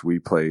focus we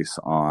place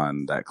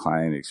on that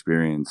client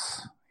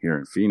experience here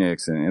in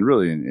Phoenix and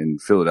really in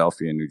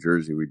Philadelphia and New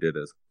Jersey we did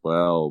as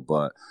well.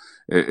 But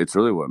it's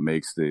really what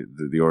makes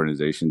the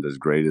organizations as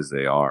great as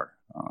they are.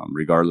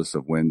 Regardless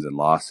of wins and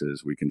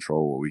losses, we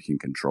control what we can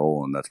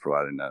control, and that's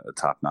providing a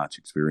top-notch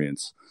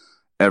experience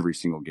every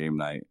single game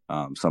night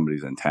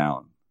somebody's in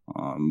town.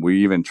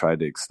 We even tried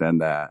to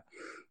extend that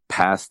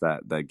past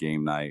that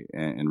game night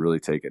and really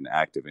take an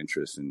active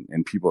interest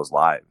in people's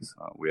lives.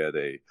 We had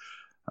a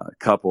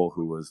couple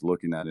who was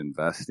looking at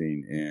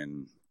investing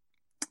in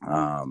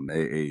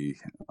a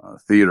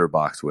theater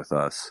box with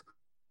us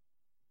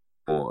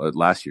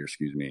last year,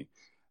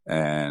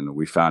 and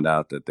we found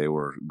out that they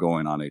were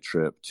going on a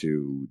trip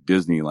to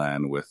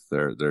Disneyland with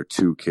their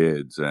two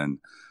kids. And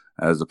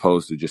as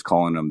opposed to just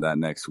calling them that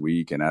next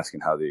week and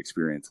asking how the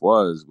experience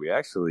was, we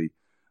actually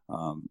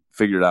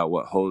figured out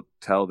what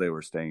hotel they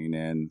were staying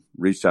in,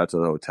 reached out to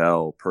the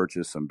hotel,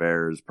 purchased some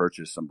bears,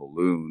 purchased some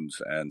balloons,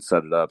 and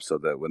set it up so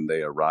that when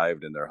they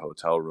arrived in their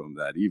hotel room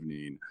that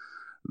evening,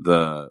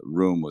 the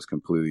room was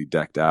completely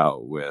decked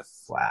out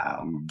with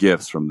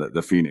gifts from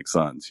the Phoenix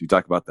Suns. You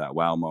talk about that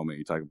wow moment.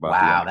 You talk about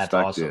the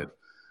unexpected.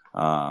 That's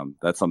awesome.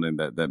 That's something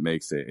that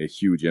makes a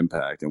huge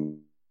impact, and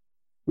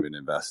we've been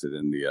invested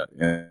in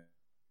the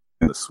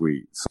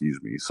suite.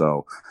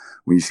 So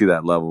when you see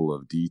that level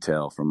of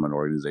detail from an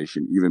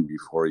organization, even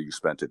before you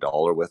spent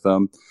 $1 with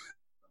them,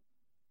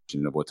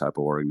 you know what type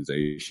of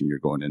organization you're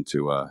going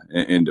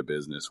into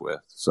business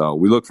with. So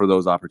we look for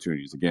those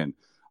opportunities. Again,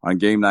 on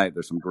game night,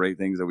 there's some great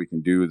things that we can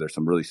do. There's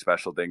some really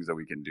special things that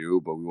we can do,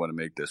 but we want to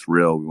make this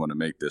real. We want to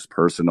make this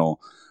personal.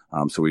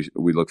 So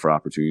we look for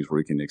opportunities where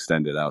we can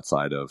extend it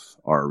outside of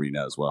our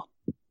arena as well.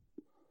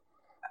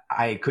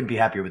 I couldn't be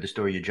happier with the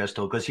story you just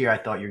told, because here I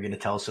thought you were going to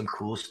tell some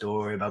cool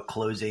story about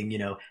closing,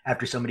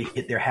 after somebody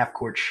hit their half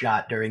court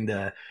shot during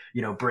the,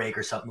 break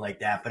or something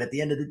like that. But at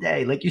the end of the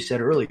day, like you said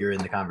earlier in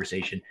the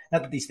conversation,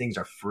 not that these things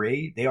are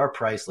free, they are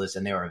priceless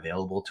and they are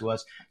available to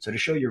us. So to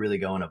show you're really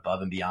going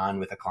above and beyond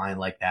with a client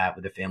like that,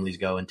 with the families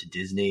going to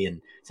Disney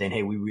and saying,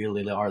 hey, we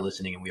really are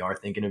listening and we are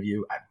thinking of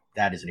you,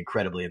 that is an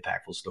incredibly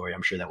impactful story.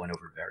 I'm sure that went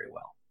over very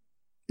well.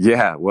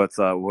 Yeah, what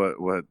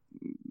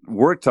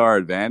worked to our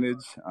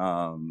advantage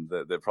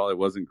that probably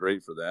wasn't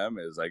great for them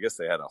is I guess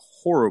they had a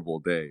horrible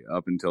day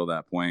up until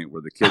that point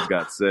where the kids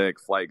got sick,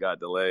 flight got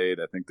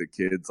delayed. I think the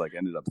kids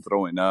ended up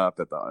throwing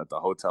up at the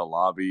hotel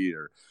lobby,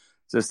 or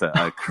just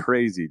a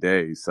crazy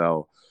day.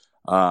 So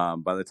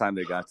by the time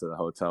they got to the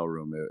hotel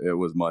room, it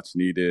was much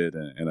needed,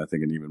 and I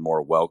think an even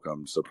more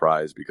welcome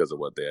surprise because of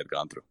what they had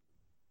gone through.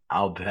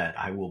 I'll bet.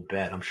 I will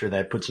bet. I'm sure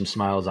that put some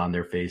smiles on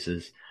their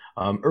faces.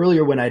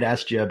 Earlier, when I'd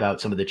asked you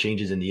about some of the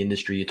changes in the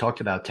industry, you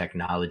talked about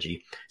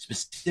technology,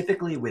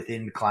 specifically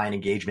within client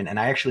engagement. And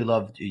I actually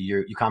loved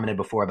you commented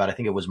before about, I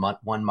think it was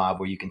one mob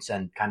where you can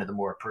send kind of the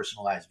more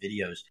personalized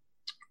videos.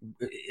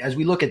 As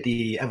we look at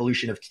the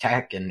evolution of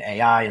tech and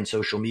AI and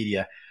social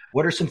media,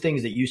 what are some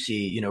things that you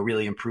see,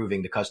 really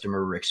improving the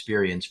customer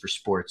experience for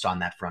sports on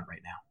that front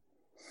right now?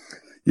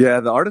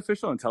 Yeah, the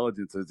artificial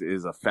intelligence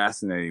is a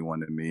fascinating one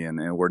to me,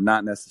 and we're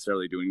not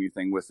necessarily doing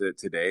anything with it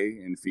today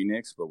in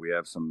Phoenix, but we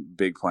have some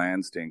big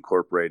plans to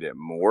incorporate it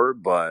more.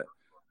 But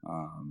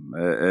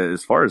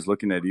as far as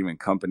looking at even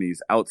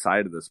companies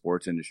outside of the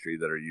sports industry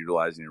that are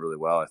utilizing it really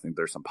well, I think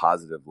there's some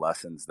positive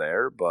lessons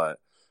there. But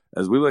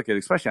as we look at,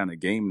 especially on a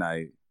game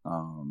night,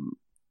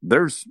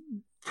 there's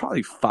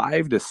probably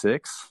 5 to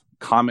 6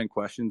 common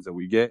questions that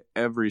we get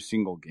every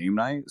single game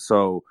night.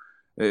 So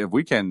if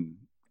we can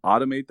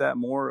automate that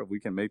more, if we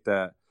can make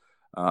that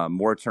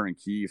more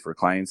turnkey for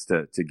clients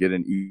to get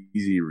an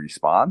easy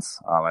response,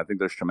 I think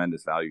there's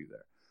tremendous value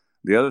there.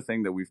 The other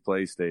thing that we've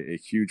placed a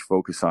huge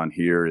focus on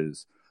here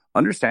is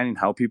understanding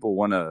how people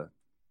want to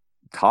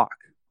talk,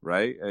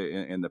 right?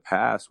 In the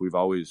past, we've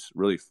always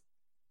really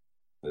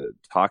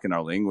talk in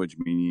our language,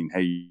 meaning,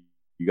 hey,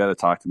 you got to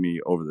talk to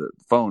me over the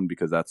phone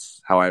because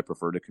that's how I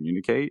prefer to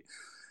communicate.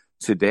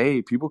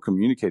 Today, people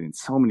communicate in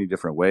so many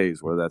different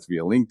ways, whether that's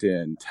via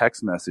LinkedIn,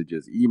 text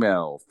messages,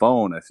 email,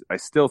 phone. I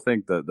still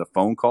think the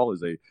phone call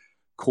is a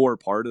core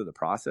part of the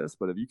process,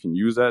 but if you can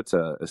use that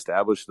to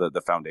establish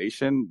the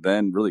foundation,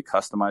 then really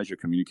customize your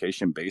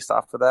communication based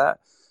off of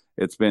that.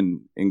 It's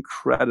been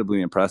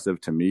incredibly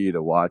impressive to me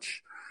to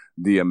watch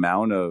the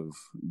amount of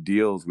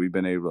deals we've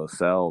been able to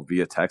sell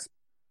via text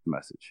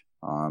message.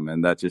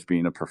 And that just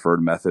being a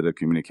preferred method of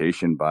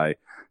communication by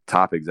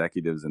top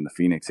executives in the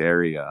Phoenix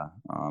area.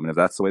 And if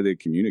that's the way they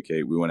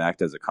communicate, we want to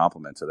act as a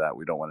complement to that.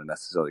 We don't want to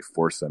necessarily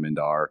force them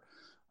into our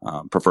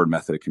preferred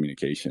method of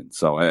communication.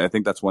 So I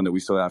think that's one that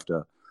we still have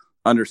to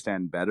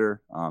understand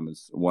better.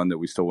 It's one that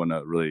we still want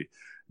to really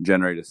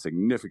generate a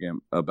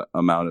significant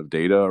amount of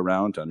data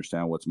around to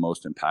understand what's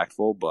most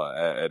impactful, but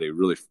at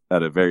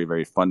a very,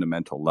 very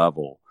fundamental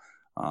level.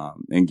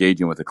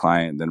 Engaging with the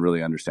client, then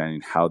really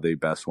understanding how they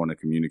best want to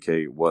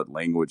communicate, what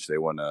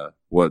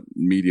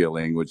media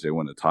language they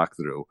want to talk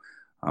through.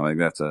 I think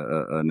that's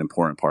an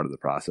important part of the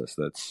process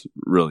that's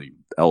really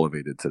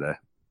elevated today.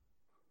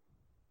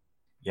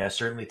 Yeah,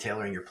 certainly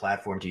tailoring your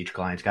platform to each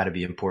client's got to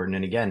be important.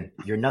 And again,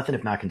 you're nothing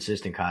if not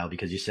consistent, Kyle,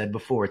 because you said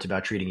before it's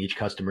about treating each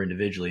customer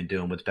individually and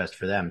doing what's best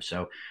for them.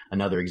 So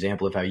another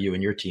example of how you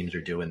and your teams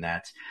are doing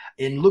that.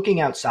 In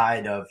looking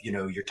outside of,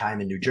 your time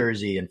in New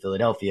Jersey and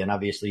Philadelphia, and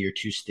obviously your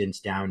 2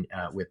 stints down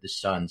with the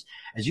Suns,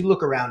 as you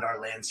look around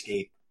our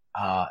landscape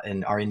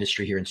and our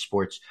industry here in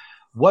sports,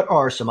 what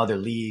are some other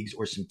leagues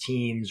or some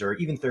teams or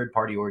even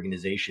third-party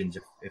organizations,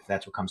 if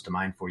that's what comes to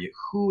mind for you,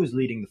 who is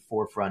leading the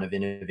forefront of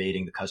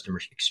innovating the customer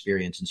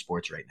experience in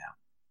sports right now?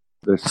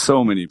 There's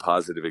so many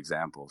positive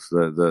examples.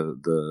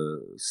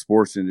 The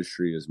sports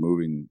industry is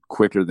moving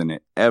quicker than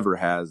it ever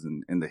has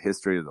in the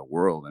history of the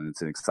world, and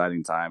it's an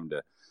exciting time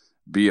to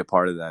be a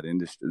part of that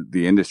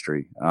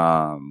industry.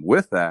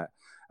 With that,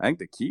 I think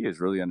the key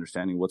is really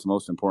understanding what's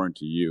most important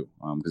to you,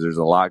 because there's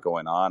a lot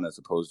going on as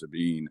opposed to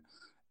being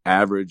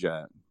average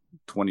at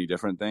 20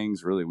 different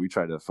things. Really, we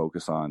try to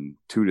focus on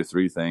 2 to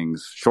 3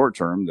 things short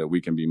term that we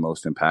can be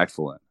most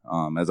impactful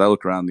in. As I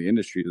look around the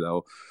industry,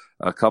 though,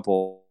 a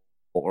couple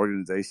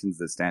organizations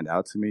that stand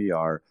out to me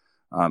are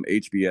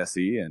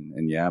HBSE,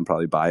 and yeah, I'm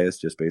probably biased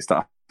just based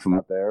off from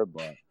up there,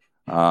 but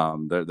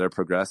their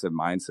progressive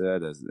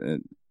mindset as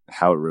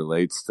how it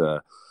relates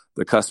to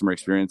the customer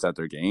experience at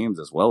their games,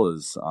 as well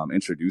as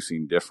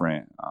introducing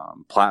different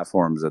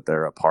platforms that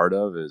they're a part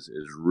of, is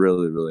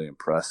really, really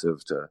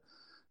impressive to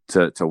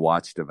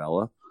watch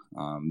develop.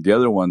 The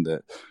other one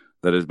that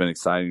has been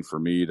exciting for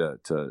me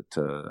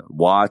to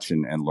watch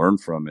and learn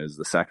from is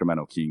the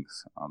Sacramento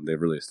Kings.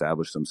 They've really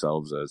established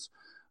themselves as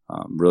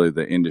really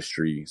the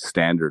industry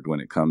standard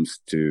when it comes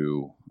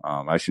to,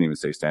 I shouldn't even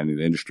say standard,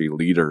 the industry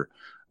leader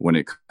when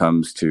it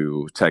comes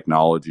to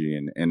technology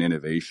and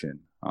innovation.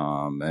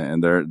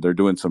 And they're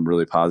doing some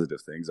really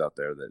positive things out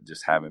there that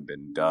just haven't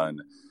been done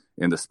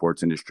in the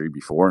sports industry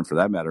before. And for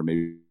that matter,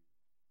 maybe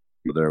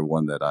they're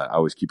one that I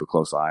always keep a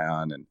close eye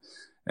on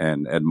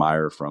and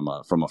admire from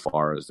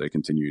afar as they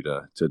continue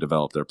to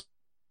develop their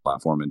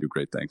platform and do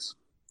great things.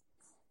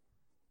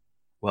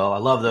 Well, I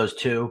love those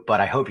too, but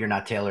I hope you're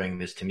not tailoring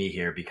this to me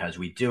here, because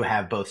we do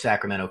have both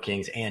Sacramento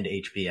Kings and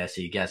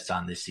HBSE guests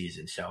on this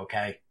season. So,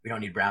 okay, we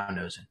don't need brown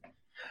nosing.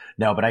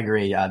 No, but I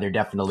agree. There are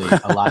definitely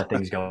a lot of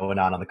things going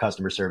on the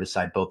customer service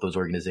side, both those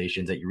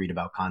organizations that you read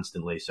about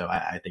constantly. So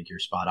I think you're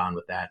spot on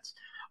with that.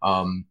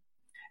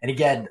 And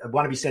again, I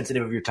want to be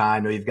sensitive of your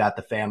time. I know you've got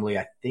the family.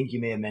 I think you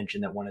may have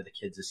mentioned that one of the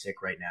kids is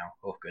sick right now.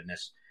 Oh,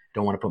 goodness.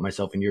 Don't want to put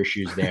myself in your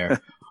shoes there.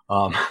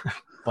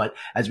 But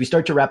as we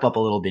start to wrap up a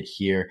little bit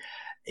here,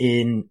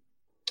 in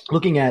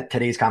looking at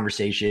today's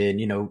conversation,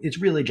 it's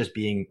really just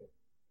being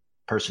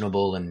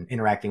personable and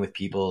interacting with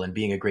people and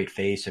being a great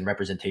face and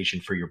representation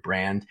for your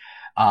brand.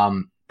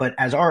 But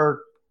as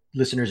our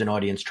listeners and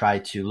audience try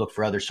to look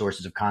for other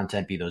sources of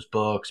content, be those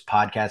books,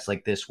 podcasts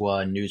like this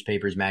one,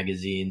 newspapers,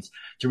 magazines,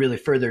 to really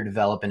further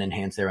develop and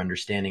enhance their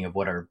understanding of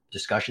what our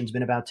discussion's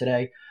been about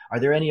today. Are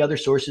there any other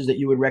sources that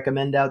you would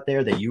recommend out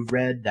there that you've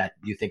read that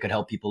you think could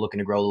help people looking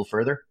to grow a little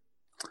further?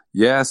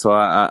 Yeah, so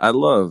I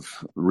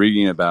love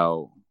reading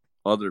about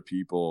other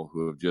people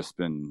who have just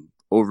been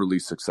overly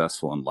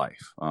successful in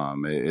life.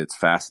 It's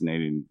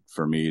fascinating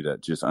for me to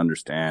just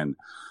understand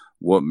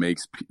what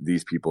makes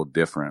these people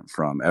different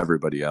from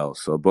everybody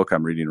else. So a book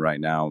I'm reading right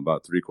now,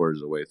 about 3/4 of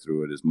the way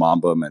through it, is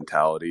Mamba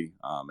Mentality.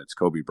 It's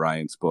Kobe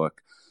Bryant's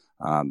book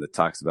that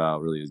talks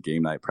about really his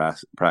game night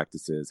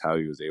practices, how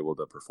he was able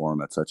to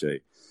perform at such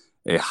a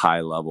high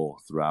level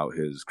throughout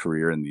his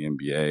career in the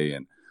NBA.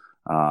 And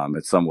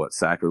it's somewhat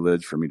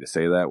sacrilege for me to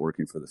say that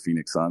working for the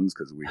Phoenix Suns,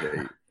 because we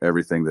hate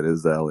everything that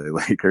is the LA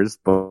Lakers,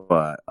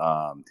 but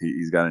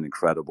he's got an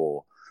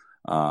incredible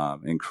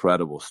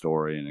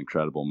story and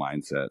incredible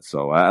mindset.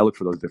 So I look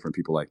for those different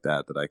people like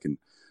that I can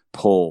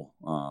pull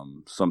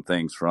some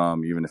things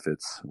from, even if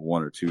it's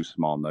one or two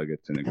small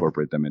nuggets, and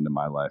incorporate them into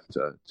my life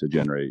to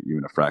generate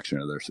even a fraction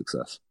of their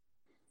success.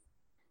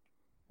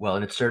 Well,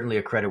 and it's certainly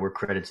a credit where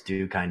credit's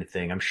due kind of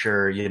thing. I'm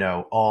sure,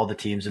 all the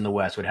teams in the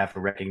West would have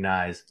to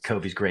recognize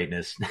Kobe's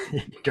greatness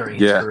during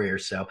his career.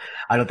 So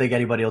I don't think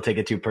anybody will take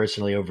it too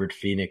personally over at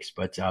Phoenix,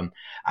 but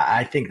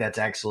I think that's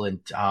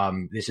excellent.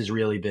 This has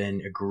really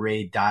been a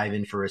great dive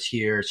in for us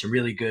here. Some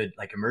really good,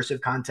 like,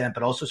 immersive content,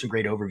 but also some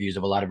great overviews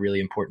of a lot of really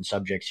important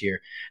subjects here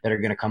that are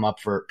going to come up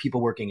for people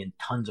working in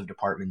tons of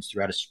departments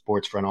throughout a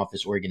sports front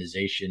office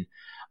organization.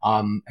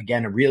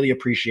 Again, I really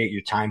appreciate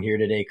your time here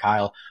today,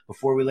 Kyle.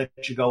 Before we let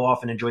you go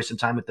off and enjoy some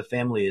time with the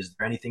family, is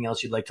there anything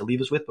else you'd like to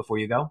leave us with before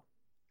you go?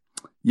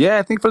 Yeah,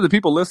 I think for the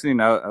people listening,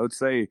 I would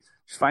say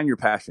just find your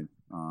passion.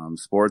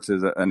 Sports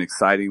is an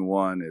exciting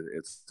one.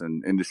 It's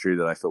an industry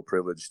that I feel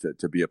privileged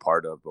to be a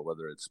part of, but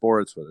whether it's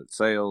sports, whether it's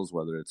sales,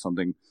 whether it's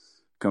something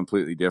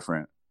completely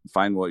different,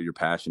 find what your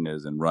passion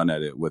is and run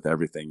at it with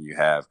everything you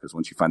have. Because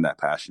once you find that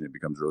passion, it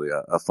becomes really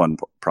a fun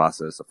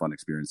process, a fun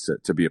experience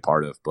to be a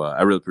part of. But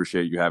I really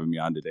appreciate you having me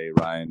on today,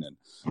 Ryan, and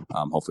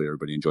hopefully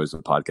everybody enjoys the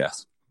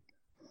podcast.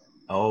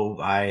 Oh,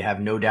 I have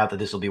no doubt that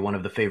this will be one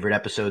of the favorite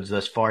episodes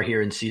thus far here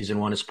in season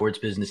 1 of Sports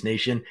Business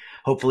Nation.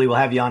 Hopefully we'll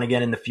have you on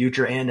again in the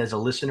future and as a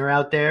listener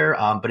out there.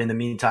 But in the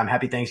meantime,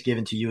 happy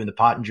Thanksgiving to you and the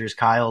Pottingers,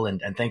 Kyle, and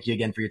thank you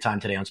again for your time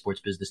today on Sports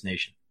Business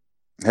Nation.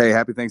 Hey,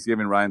 happy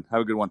Thanksgiving, Ryan.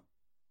 Have a good one.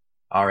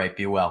 All right,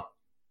 be well.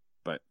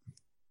 Bye.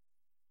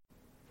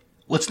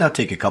 Let's now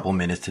take a couple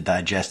minutes to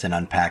digest and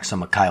unpack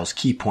some of Kyle's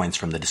key points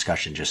from the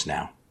discussion just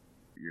now.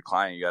 Your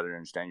client, you got to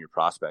understand your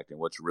prospect and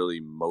what's really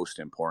most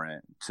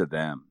important to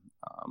them.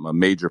 A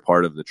major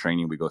part of the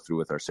training we go through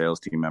with our sales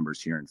team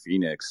members here in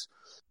Phoenix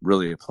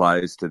really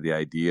applies to the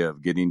idea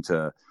of getting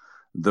to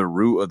the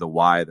root of the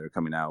why they're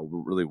coming out,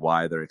 really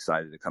why they're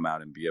excited to come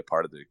out and be a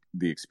part of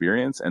the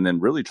experience, and then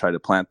really try to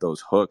plant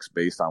those hooks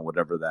based on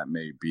whatever that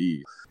may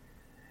be.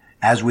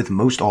 As with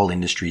most all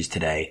industries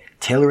today,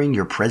 tailoring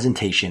your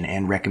presentation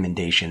and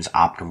recommendations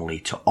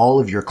optimally to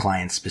all of your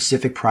clients'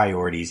 specific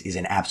priorities is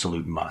an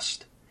absolute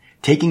must.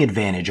 Taking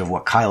advantage of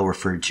what Kyle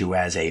referred to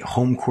as a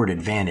home court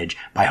advantage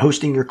by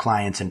hosting your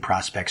clients and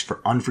prospects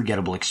for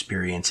unforgettable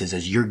experiences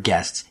as your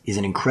guests is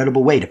an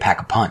incredible way to pack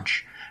a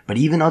punch. But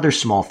even other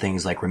small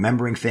things like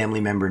remembering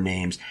family member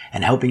names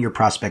and helping your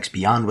prospects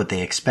beyond what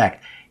they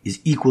expect is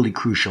equally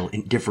crucial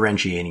in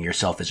differentiating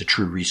yourself as a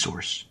true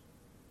resource.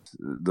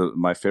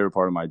 My favorite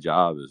part of my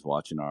job is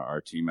watching our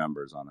team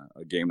members on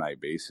a game night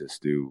basis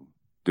do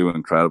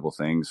incredible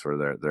things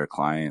for their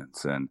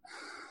clients. And,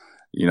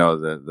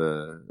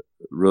 the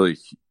really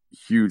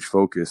huge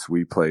focus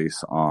we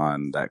place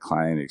on that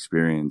client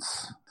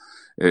experience,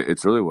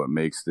 it's really what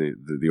makes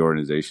the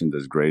organizations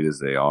as great as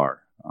they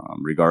are.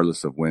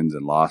 Regardless of wins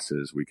and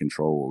losses, we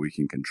control what we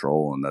can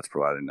control, and that's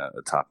providing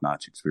a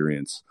top-notch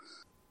experience.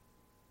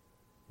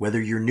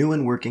 Whether you're new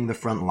and working the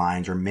front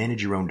lines or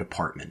manage your own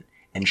department,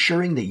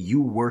 ensuring that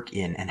you work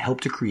in and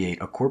help to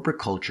create a corporate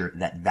culture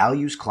that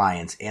values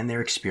clients and their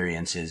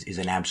experiences is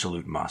an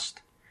absolute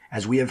must.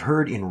 As we have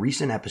heard in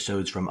recent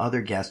episodes from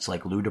other guests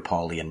like Lou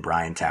DePauli and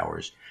Brian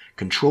Towers,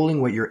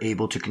 controlling what you're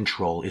able to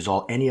control is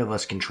all any of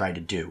us can try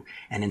to do.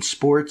 And in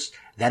sports,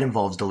 that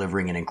involves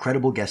delivering an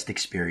incredible guest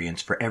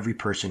experience for every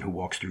person who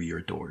walks through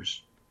your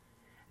doors.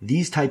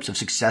 These types of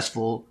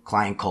successful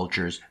client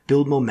cultures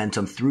build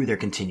momentum through their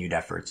continued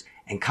efforts,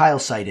 and Kyle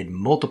cited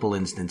multiple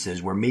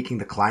instances where making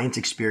the client's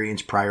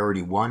experience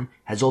priority one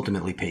has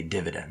ultimately paid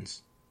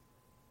dividends.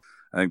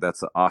 I think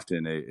that's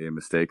often a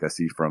mistake I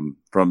see from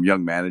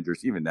young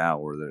managers, even now,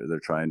 where they're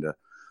trying to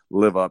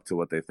live up to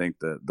what they think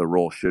the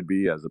role should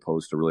be, as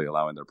opposed to really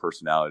allowing their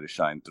personality to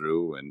shine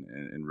through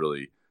and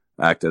really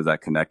act as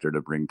that connector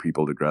to bring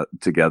people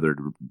together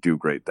to do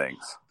great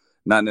things.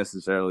 Not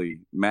necessarily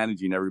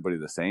managing everybody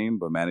the same,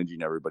 but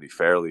managing everybody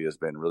fairly has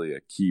been really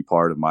a key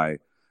part of my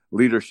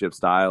leadership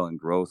style and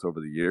growth over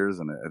the years.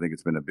 And I think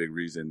it's been a big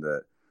reason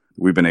that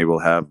we've been able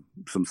to have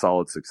some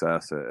solid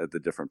success at the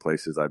different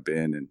places I've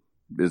been, and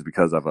is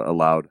because I've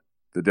allowed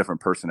the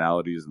different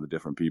personalities and the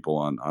different people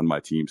on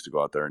my teams to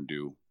go out there and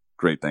do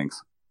great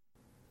things.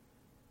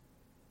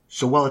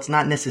 So while it's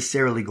not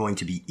necessarily going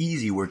to be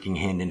easy working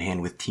hand in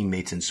hand with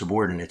teammates and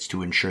subordinates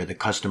to ensure the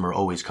customer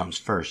always comes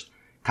first,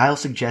 Kyle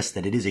suggests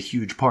that it is a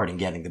huge part in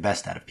getting the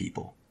best out of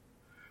people.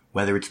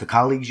 Whether it's the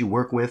colleagues you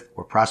work with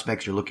or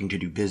prospects you're looking to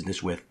do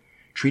business with,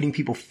 treating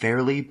people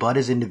fairly but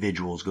as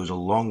individuals goes a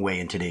long way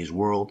in today's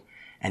world,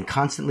 and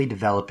constantly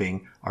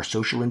developing our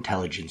social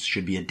intelligence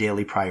should be a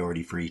daily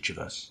priority for each of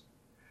us.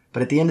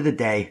 But at the end of the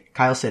day,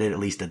 Kyle said it at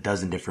least a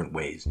dozen different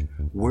ways.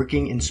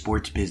 Working in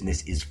sports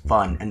business is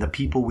fun, and the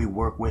people we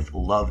work with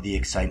love the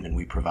excitement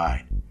we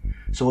provide.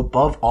 So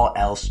above all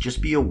else,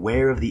 just be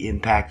aware of the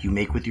impact you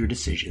make with your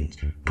decisions,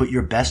 put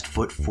your best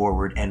foot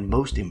forward, and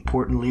most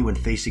importantly when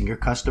facing your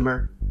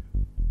customer,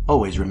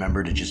 always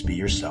remember to just be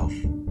yourself.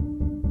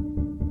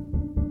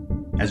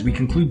 As we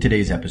conclude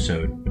today's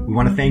episode, we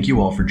want to thank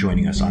you all for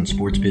joining us on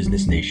Sports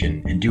Business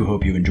Nation and do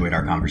hope you enjoyed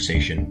our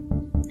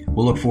conversation.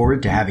 We'll look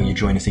forward to having you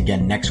join us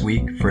again next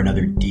week for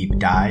another deep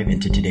dive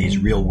into today's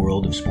real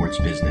world of sports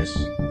business.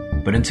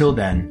 But until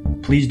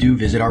then, please do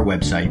visit our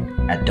website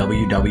at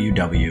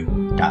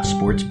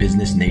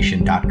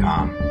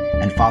www.sportsbusinessnation.com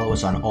and follow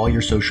us on all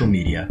your social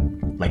media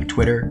like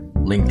Twitter,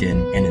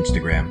 LinkedIn, and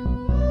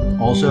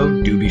Instagram.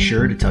 Also, do be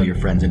sure to tell your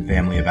friends and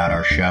family about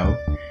our show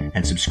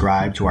and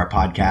subscribe to our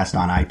podcast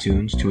on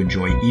iTunes to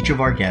enjoy each of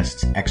our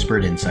guests'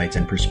 expert insights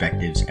and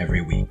perspectives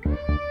every week.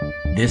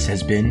 This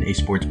has been a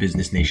Sports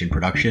Business Nation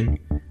production.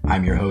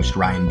 I'm your host,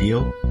 Ryan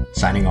Deal,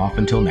 signing off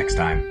until next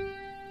time.